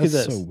let me ask you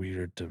that's so this.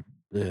 weird to.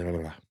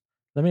 Ugh.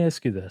 Let me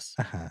ask you this.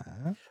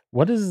 Uh-huh.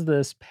 What is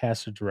this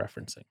passage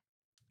referencing?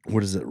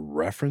 What is it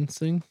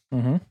referencing?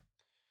 Mhm.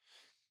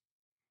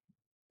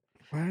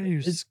 Why are you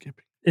It's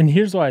skipping and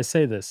here's why I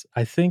say this.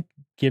 I think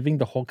giving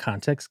the whole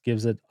context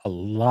gives it a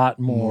lot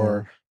more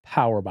more?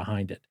 power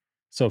behind it.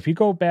 So if you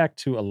go back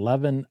to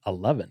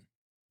 11:11,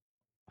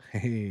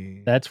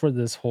 Hey, that's where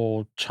this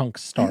whole chunk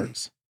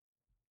starts,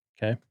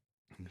 okay?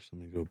 just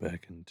let me go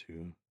back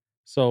into.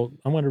 So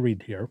I'm gonna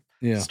read here,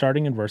 Yeah.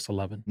 starting in verse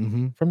 11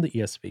 Mm-hmm. from the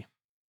ESV.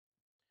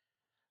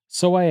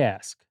 So I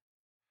ask,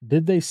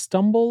 did they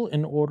stumble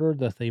in order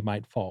that they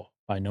might fall?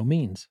 By no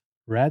means.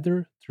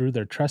 Rather, through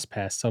their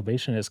trespass,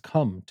 salvation has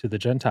come to the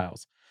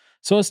Gentiles,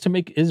 so as to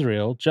make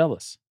Israel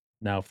jealous.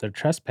 Now, if their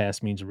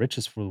trespass means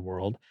riches for the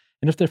world,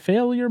 and if their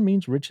failure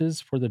means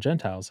riches for the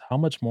Gentiles, how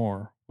much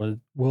more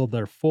will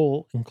their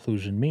full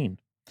inclusion mean?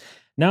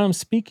 Now I'm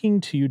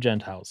speaking to you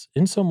Gentiles,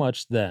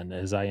 insomuch then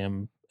as I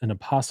am an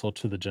apostle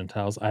to the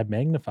Gentiles, I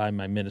magnify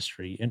my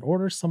ministry in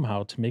order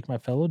somehow to make my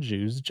fellow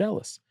Jews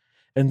jealous,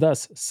 and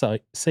thus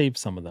save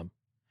some of them.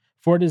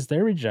 For it is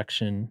their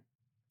rejection,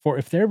 for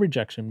if their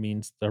rejection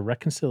means the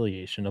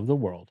reconciliation of the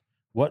world,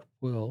 what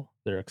will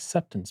their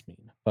acceptance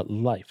mean but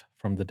life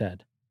from the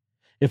dead?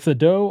 If the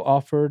dough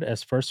offered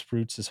as first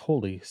fruits is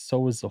holy,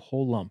 so is the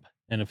whole lump,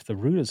 and if the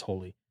root is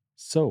holy,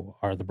 so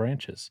are the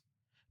branches.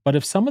 But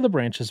if some of the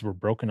branches were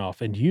broken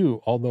off, and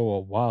you, although a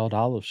wild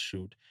olive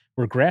shoot,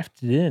 were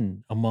grafted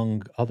in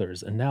among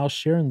others, and now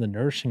share in the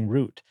nourishing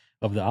root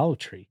of the olive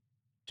tree,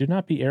 do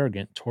not be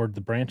arrogant toward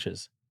the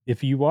branches.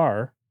 If you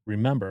are,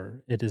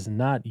 remember, it is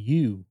not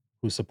you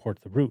who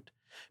support the root,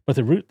 but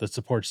the root that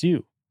supports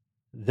you.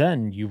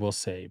 Then you will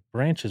say,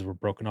 branches were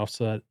broken off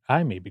so that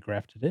I may be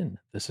grafted in.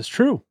 This is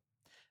true.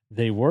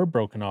 They were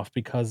broken off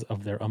because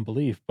of their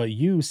unbelief, but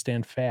you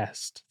stand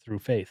fast through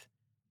faith.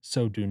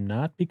 So do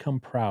not become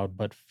proud,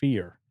 but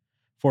fear.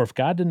 For if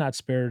God did not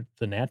spare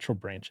the natural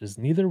branches,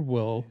 neither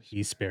will Yes.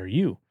 he spare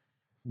you.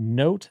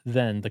 Note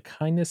then the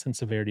kindness and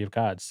severity of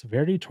God,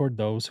 severity toward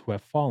those who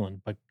have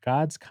fallen, but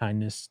God's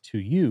kindness to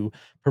you,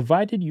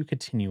 provided you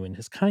continue in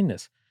his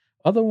kindness.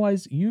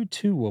 Otherwise, you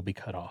too will be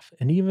cut off,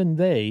 and even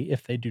they,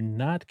 if they do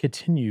not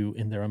continue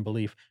in their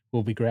unbelief,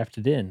 will be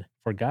grafted in,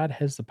 for God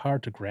has the power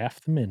to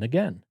graft them in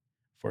again.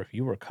 For if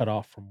you were cut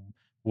off from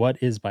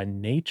what is by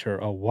nature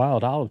a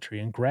wild olive tree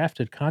and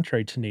grafted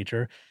contrary to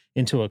nature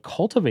into a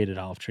cultivated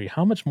olive tree,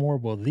 how much more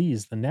will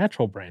these, the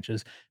natural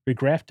branches, be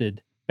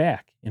grafted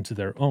back into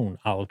their own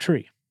olive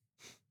tree?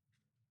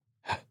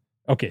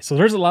 Okay, so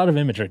there's a lot of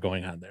imagery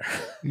going on there.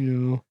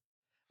 You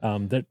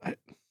know, That I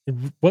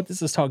what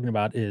this is talking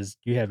about is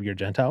you have your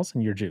Gentiles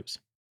and your Jews.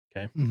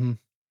 Okay, mhm,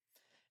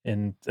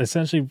 and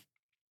essentially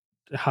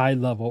high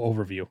level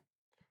overview.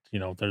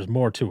 There's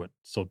more to it,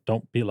 so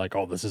don't be like,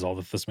 "Oh, this is all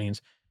that this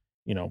means."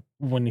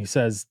 When he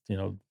says,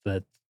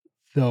 that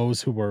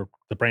those who were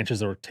the branches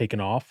that were taken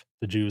off,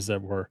 the Jews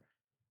that were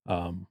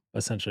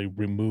essentially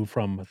removed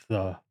from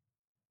the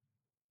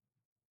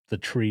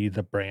tree,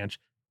 the branch,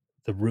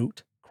 the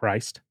root,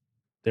 Christ,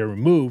 they're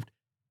removed.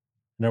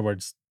 In other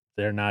words,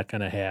 they're not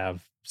going to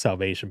have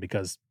salvation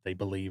because they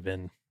believe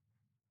in,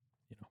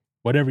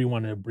 whatever you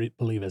want to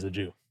believe as a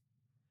Jew.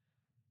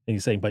 And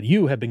he's saying, but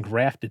you have been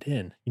grafted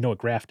in. You know what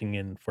grafting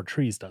in for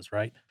trees does,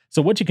 right?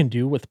 So what you can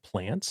do with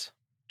plants,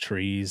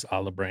 trees,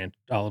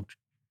 olive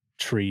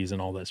trees,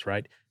 and all this,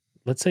 right?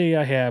 Let's say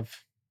I have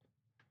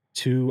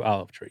two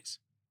olive trees.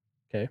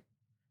 Okay,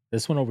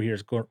 this one over here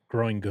is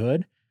growing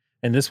good,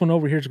 and this one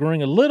over here is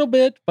growing a little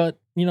bit, but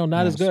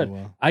not as not so good.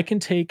 well. I can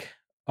take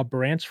a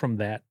branch from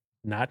that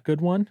not good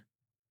one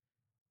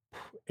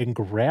and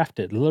graft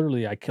it.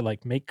 Literally, I could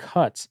like make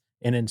cuts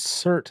and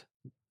insert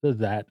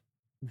that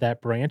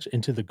branch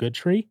into the good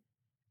tree,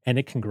 and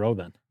it can grow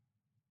then,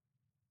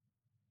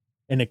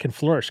 and it can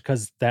flourish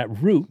because that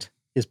root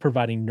is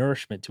providing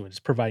nourishment to it. It's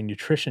providing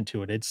nutrition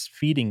to it. It's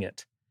feeding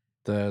it.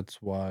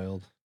 That's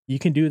wild. You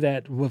can do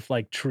that with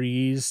like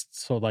trees,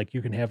 so like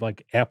you can have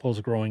like apples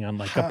growing on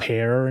like a How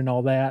pear and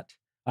all that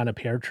on a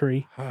pear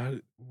tree. how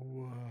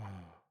Whoa.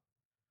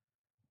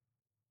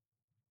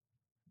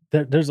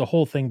 There's a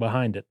whole thing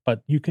behind it,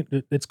 but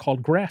it's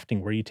called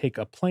grafting, where you take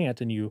a plant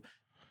and you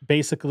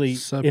basically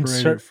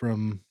Separate it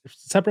from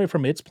separate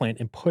from its plant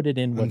and put it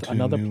in with into a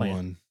another new plant,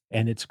 one.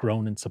 and it's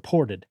grown and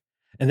supported.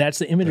 And that's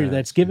the imagery that's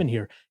That's given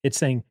here. It's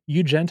saying,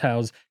 "You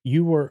Gentiles,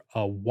 you were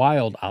a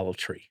wild olive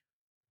tree,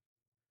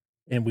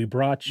 and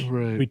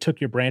right. we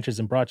took your branches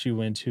and brought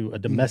you into a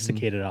Mhm,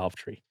 domesticated olive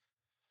tree."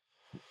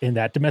 And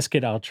that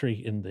domesticated olive tree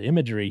in the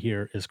imagery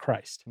here is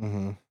Christ.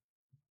 mhm.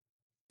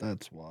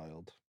 That's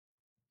wild.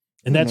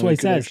 I And didn't that's know why we he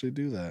could says, actually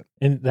do that.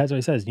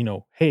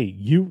 "Hey,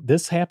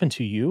 this happened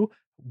to you.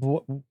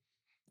 Wha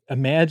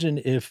Imagine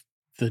if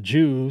the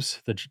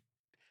Jews,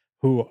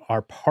 who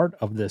are part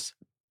of this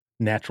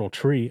natural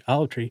tree,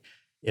 olive tree,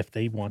 if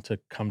they want to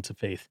come to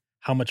faith,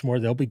 how much more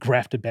they'll be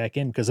grafted back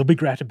in because they'll be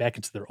grafted back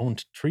into their own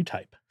tree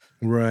type."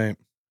 Right.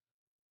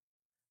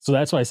 So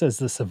that's why it says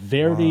the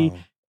severity Wow.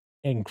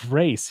 and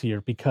grace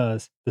here,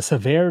 because the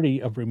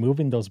severity of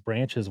removing those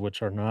branches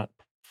which are not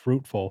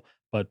fruitful,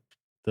 but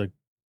the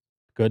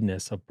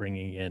goodness of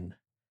bringing in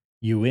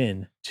you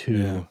in Yeah.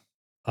 to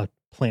a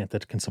plant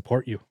that can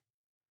support you.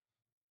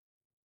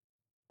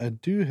 I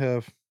do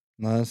have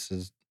now this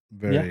is Yeah.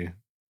 very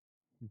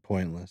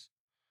pointless.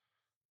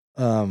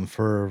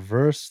 For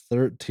verse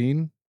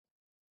 13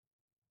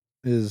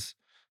 is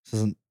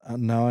says,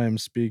 "Now I am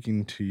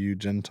speaking to you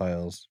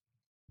Gentiles."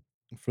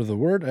 For the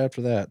word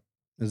after that,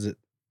 is it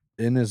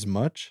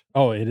inasmuch?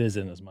 Oh, it is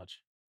in as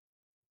much.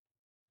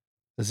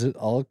 Is it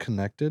all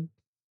connected?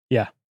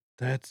 Yeah.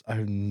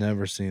 I've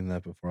never seen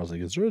that before. I was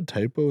like, "Is there a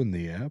typo in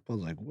the app?" I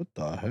was like, "What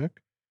the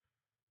heck?"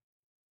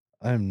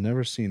 I have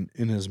never seen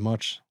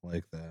 "inasmuch"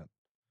 like that.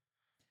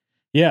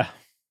 Yeah,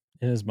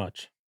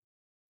 inasmuch.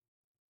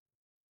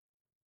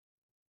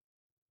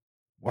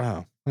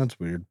 Wow, that's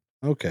weird.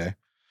 Okay.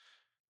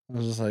 I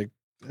was just like,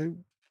 "I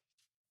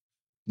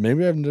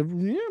maybe I've never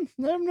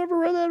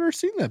read that or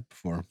seen that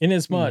before."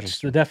 Inasmuch, the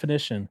Interesting.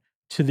 definition,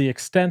 to the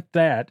extent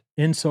that,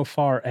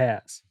 insofar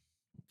as.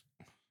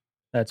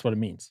 That's what it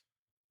means.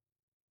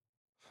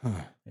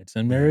 Huh. It's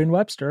in Yeah.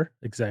 Merriam-Webster,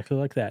 exactly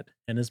like that,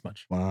 inasmuch.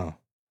 Wow.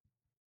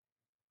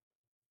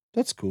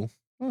 That's cool.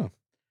 Oh,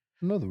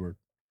 another word.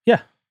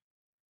 Yeah.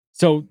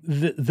 So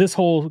this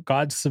whole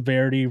God's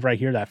severity right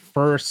here, that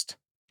first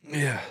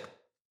Yeah.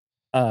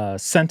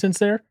 sentence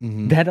there,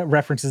 Mhm. that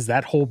references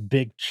that whole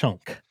big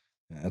chunk.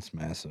 Yeah, that's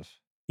massive.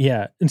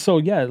 Yeah, and so,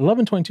 yeah,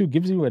 11:22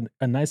 gives you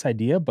a nice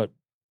idea, but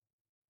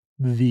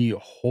the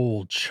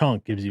whole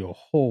chunk gives you a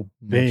whole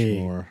Much big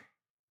more.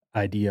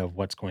 idea of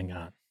what's going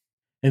on.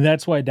 And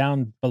that's why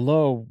down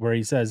below where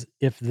he says,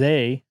 "If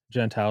they,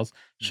 Gentiles,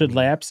 should Mhm.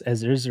 lapse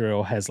as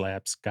Israel has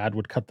lapsed, God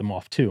would cut them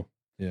off too."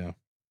 Yeah.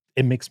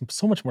 It makes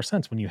so much more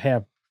sense when you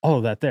have all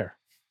of that there.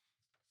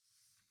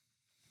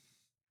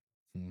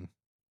 Mm.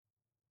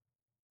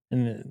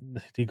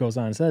 And he goes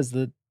on and says,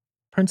 "The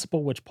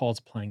principle which Paul's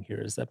applying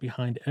here is that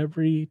behind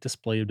every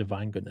display of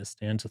divine goodness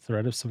stands a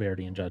thread of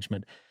severity and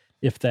judgment.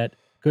 If that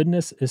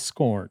goodness is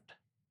scorned,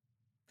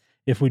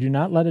 if we do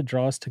not let it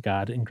draw us to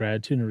God in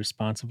gratitude and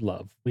responsive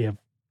love, we have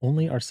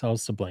only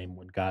ourselves to blame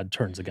when God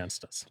turns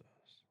against us."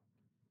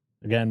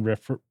 Again,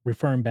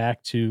 referring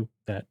back to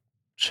that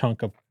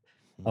chunk of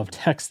Mm.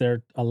 text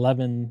there,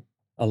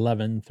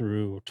 11:11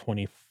 through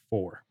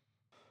 24.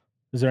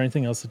 Is there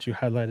anything else that you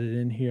highlighted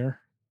in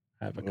here?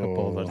 I have a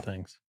couple other Oh,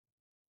 things.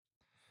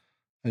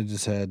 I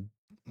just had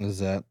is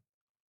that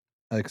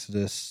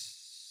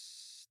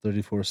Exodus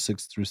 34,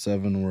 6 through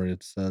 7, where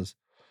it says,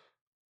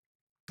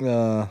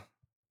 uh,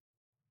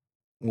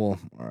 well,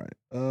 all right.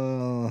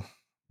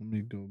 Let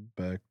me go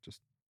back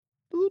just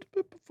a little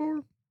bit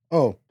before.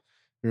 Oh,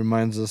 it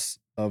reminds us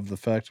of the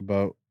fact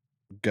about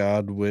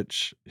God,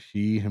 which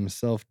he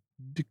himself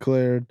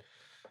declared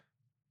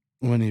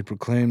when he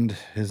proclaimed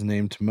his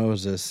name to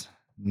Moses,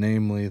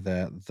 namely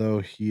that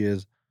though he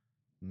is,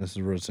 and this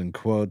is where it's in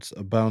quotes,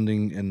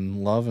 abounding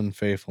in love and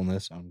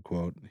faithfulness,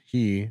 unquote,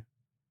 he,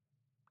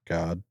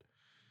 God,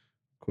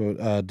 quote,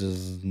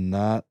 does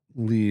not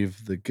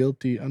leave the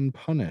guilty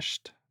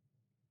unpunished.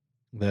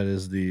 That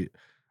is the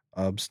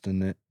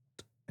obstinate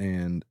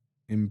and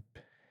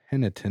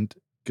impenitent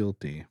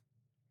guilty.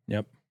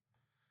 Yep.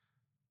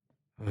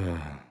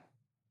 And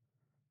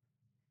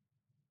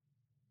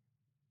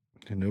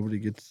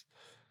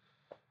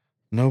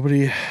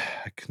nobody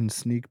can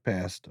sneak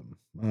past him.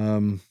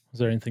 Is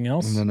there anything And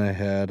else? then I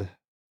had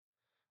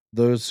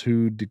those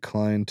who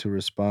decline to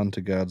respond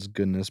to God's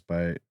goodness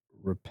by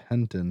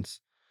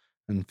repentance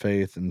and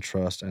faith and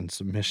trust and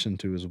submission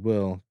to his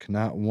will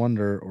cannot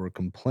wonder or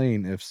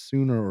complain if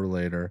sooner or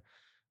later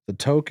the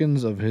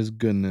tokens of his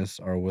goodness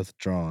are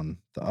withdrawn.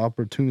 The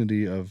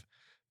opportunity of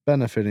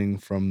benefiting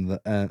from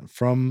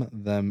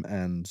them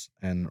ends,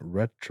 and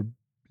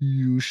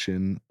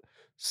retribution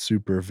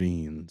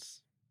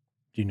supervenes.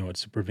 Do you know what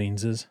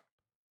supervenes is?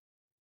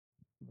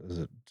 Is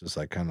it just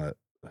like kind of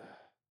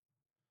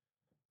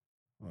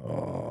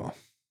oh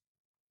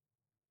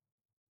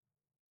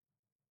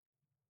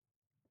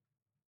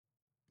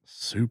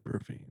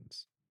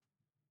supervenes?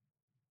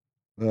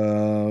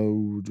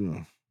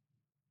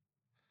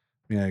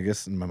 Yeah, I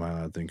guess in my mind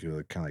I think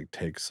it kind of like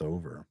takes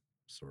over,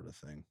 sort of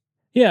thing.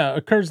 Yeah,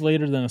 occurs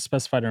later than a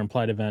specified or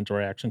implied event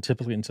or action,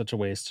 typically in such a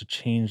way as to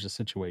change the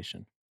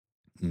situation.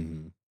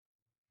 Hmm.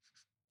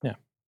 Yeah.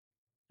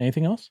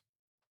 Anything else?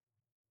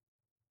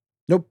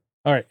 Nope.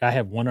 All right. I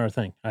have one other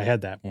thing. I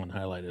had that one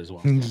highlighted as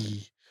well.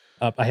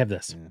 I have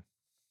this. Yeah.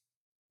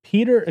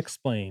 Peter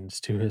explains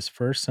to his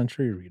first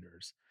century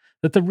readers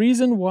that the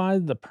reason why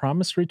the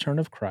promised return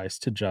of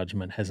Christ to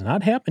judgment has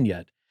not happened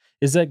yet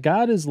is that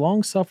God is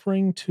long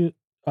suffering to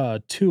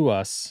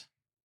us,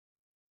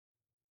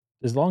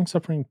 is long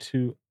suffering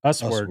to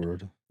usward.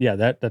 Usward. Yeah,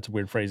 that's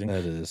weird phrasing.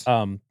 That is.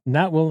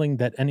 Not willing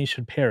that any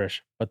should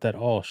perish, but that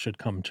all should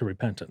come to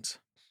repentance.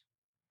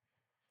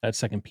 That's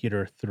Second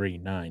Peter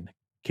 3:9,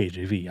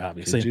 KJV,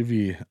 obviously.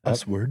 KJV. Yep.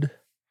 Usward.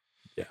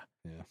 Yeah.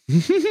 Yeah.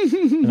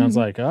 And I was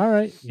like, all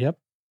right, yep.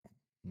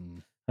 Mm,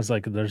 I was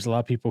like, there's a lot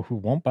of people who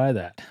won't buy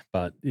that.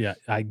 But yeah,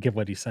 I get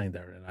what he's saying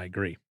there, and I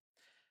agree.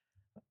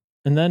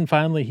 And then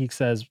finally he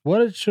says,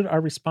 what should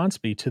our response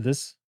be to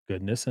this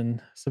goodness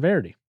and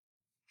severity?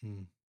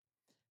 mm.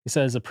 He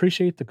says,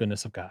 appreciate the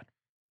goodness of God.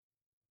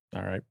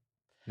 All right.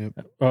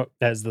 Yep.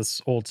 As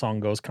this old song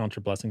goes, count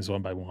your blessings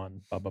one by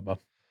one, blah, blah, blah.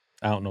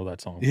 I don't know that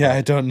song, Yeah, but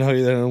I don't know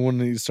either. And when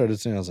you started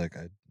saying, I was like,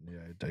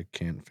 I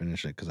can't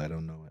finish it because I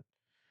don't know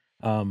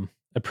it.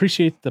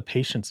 appreciate the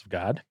patience of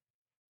God,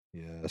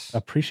 Yes.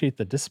 appreciate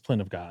the discipline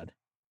of God.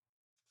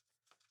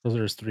 Those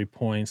are his 3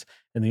 points.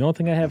 And the only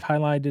thing I Yeah. have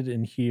highlighted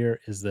in here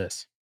is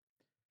this: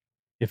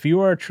 If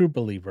you are a true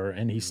believer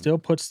and he Mm, still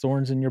puts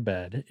thorns in your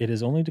bed, it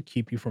is only to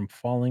keep you from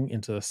falling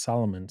into the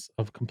Solomons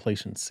of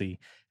complacency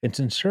and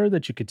to ensure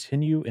that you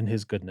continue in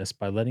his goodness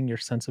by letting your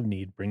sense of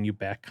need bring you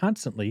back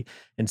constantly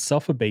in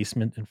self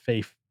abasement and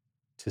faith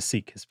to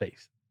seek his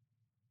face.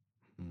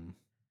 mm.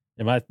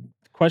 And my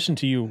question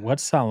to you,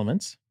 what's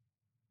Solomon's?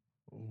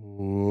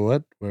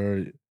 What?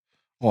 Where?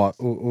 What?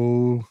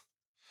 Oh,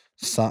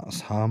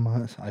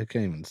 I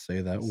can't even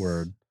say that S-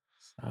 word.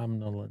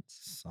 Somnolence.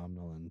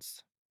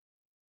 Somnolence.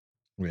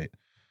 Wait.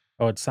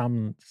 Oh, it's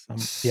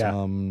yeah.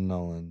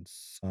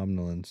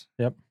 Somnolence.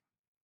 Yep.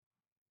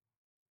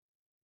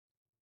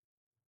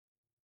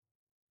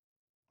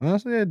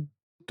 Honestly,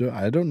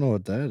 I don't know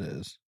what that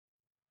is.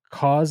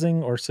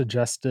 Causing or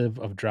suggestive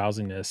of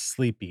drowsiness,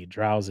 sleepy,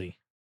 drowsy.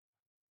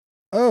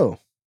 Oh,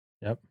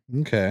 Yep.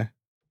 okay.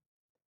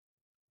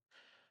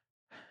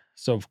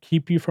 So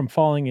keep you from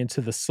falling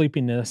into the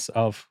sleepiness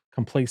of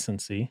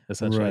complacency,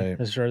 essentially. Right.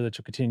 Ensure that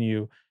you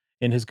continue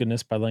in his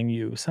goodness by letting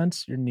you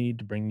sense your need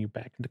to bring you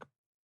back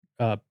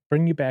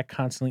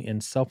constantly in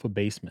self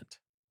abasement.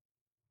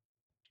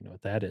 You know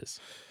what that is?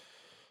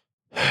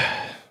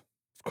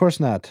 Of course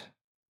not.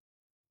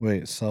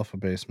 Wait,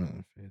 self-abasement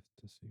and faith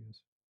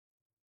disease.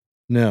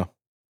 No.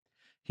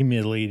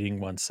 Humiliating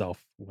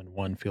oneself when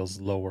one feels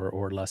lower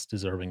or less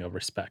deserving of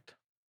respect.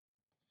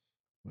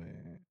 Wait.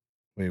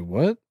 Wait,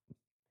 what?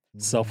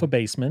 Self Mhm.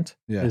 abasement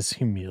Yeah. is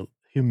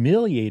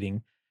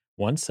humiliating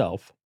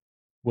oneself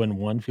when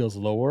one feels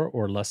lower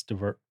or less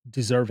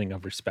deserving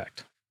of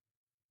respect.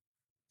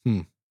 Hmm.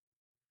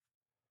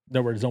 In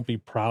other words, don't be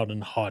proud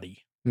and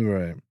haughty.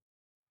 Right.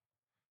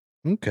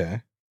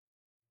 Okay.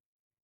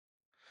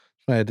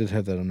 I did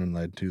have that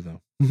underlined too,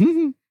 though.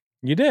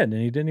 You did,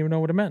 and you didn't even know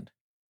what it meant.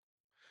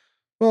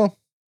 Well,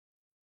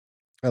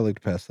 I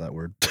looked past that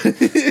word.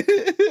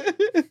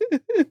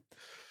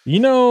 You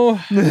know,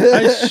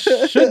 I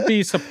should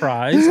be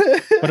surprised,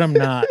 but I'm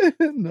not.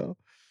 No.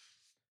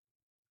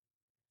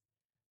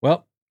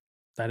 Well,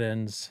 that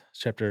ends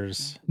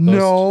chapters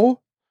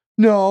No.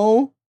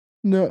 No.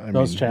 No. I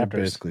those mean, it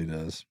chapters. basically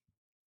does.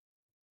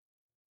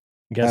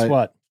 Guess I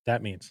what?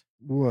 That means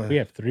we what?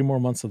 have 3 more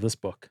months of this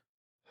book.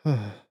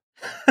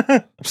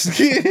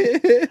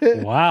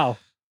 Wow.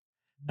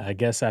 I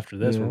guess after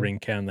this, we're Yeah. reading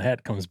Cat in the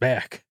Hat comes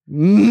back.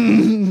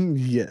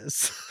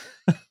 Yes.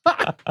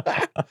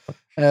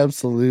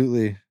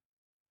 Absolutely.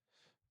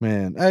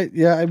 Man, I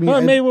mean,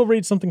 Well, maybe we'll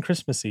read something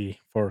Christmassy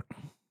for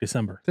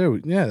December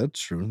yeah, that's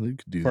true. You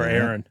could do for that.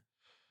 Aaron.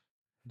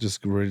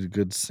 Just read a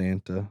good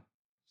Santa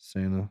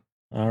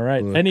All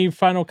right. book. Any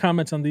final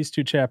comments on these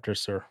 2 chapters,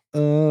 sir?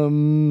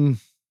 Um,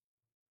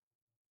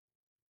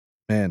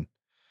 man,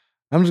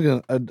 I'm just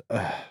gonna.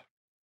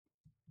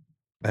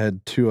 I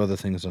had two other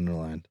things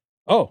underlined.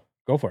 Oh,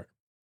 go for it.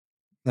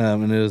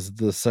 And it is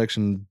the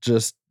section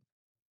just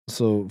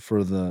so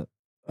for the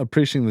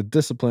appreciating the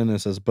discipline. It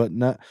says, but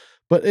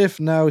if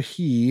now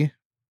he,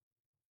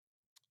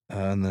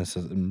 and this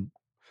is in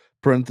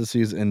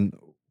parentheses in,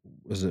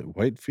 was it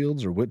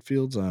Whitefields or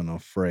Whitfields? I don't know.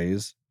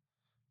 Phrase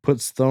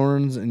puts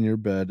thorns in your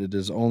bed. It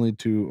is only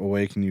to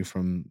awaken you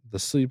from the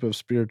sleep of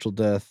spiritual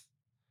death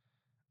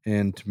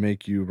and to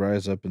make you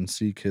rise up and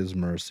seek his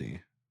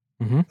mercy.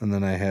 Mhm. And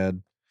then I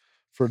had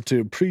for to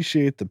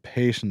appreciate the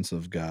patience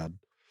of God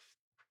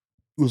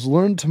was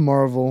learn to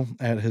marvel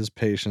at his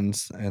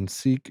patience and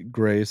seek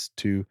grace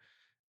to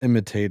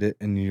imitate it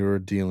in your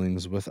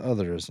dealings with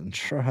others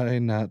try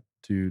not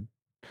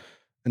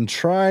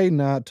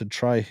to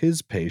try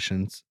his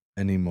patience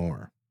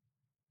anymore.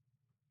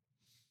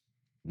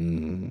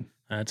 Mm,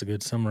 That's a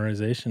good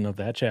summarization of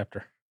that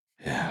chapter.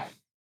 yeah,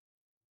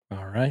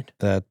 All right.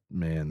 that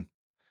man.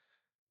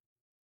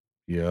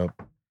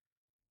 Yep,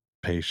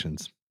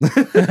 patience. All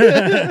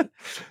I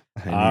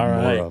need more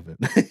right. of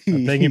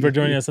Thank you for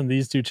joining it. us on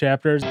these 2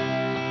 chapters.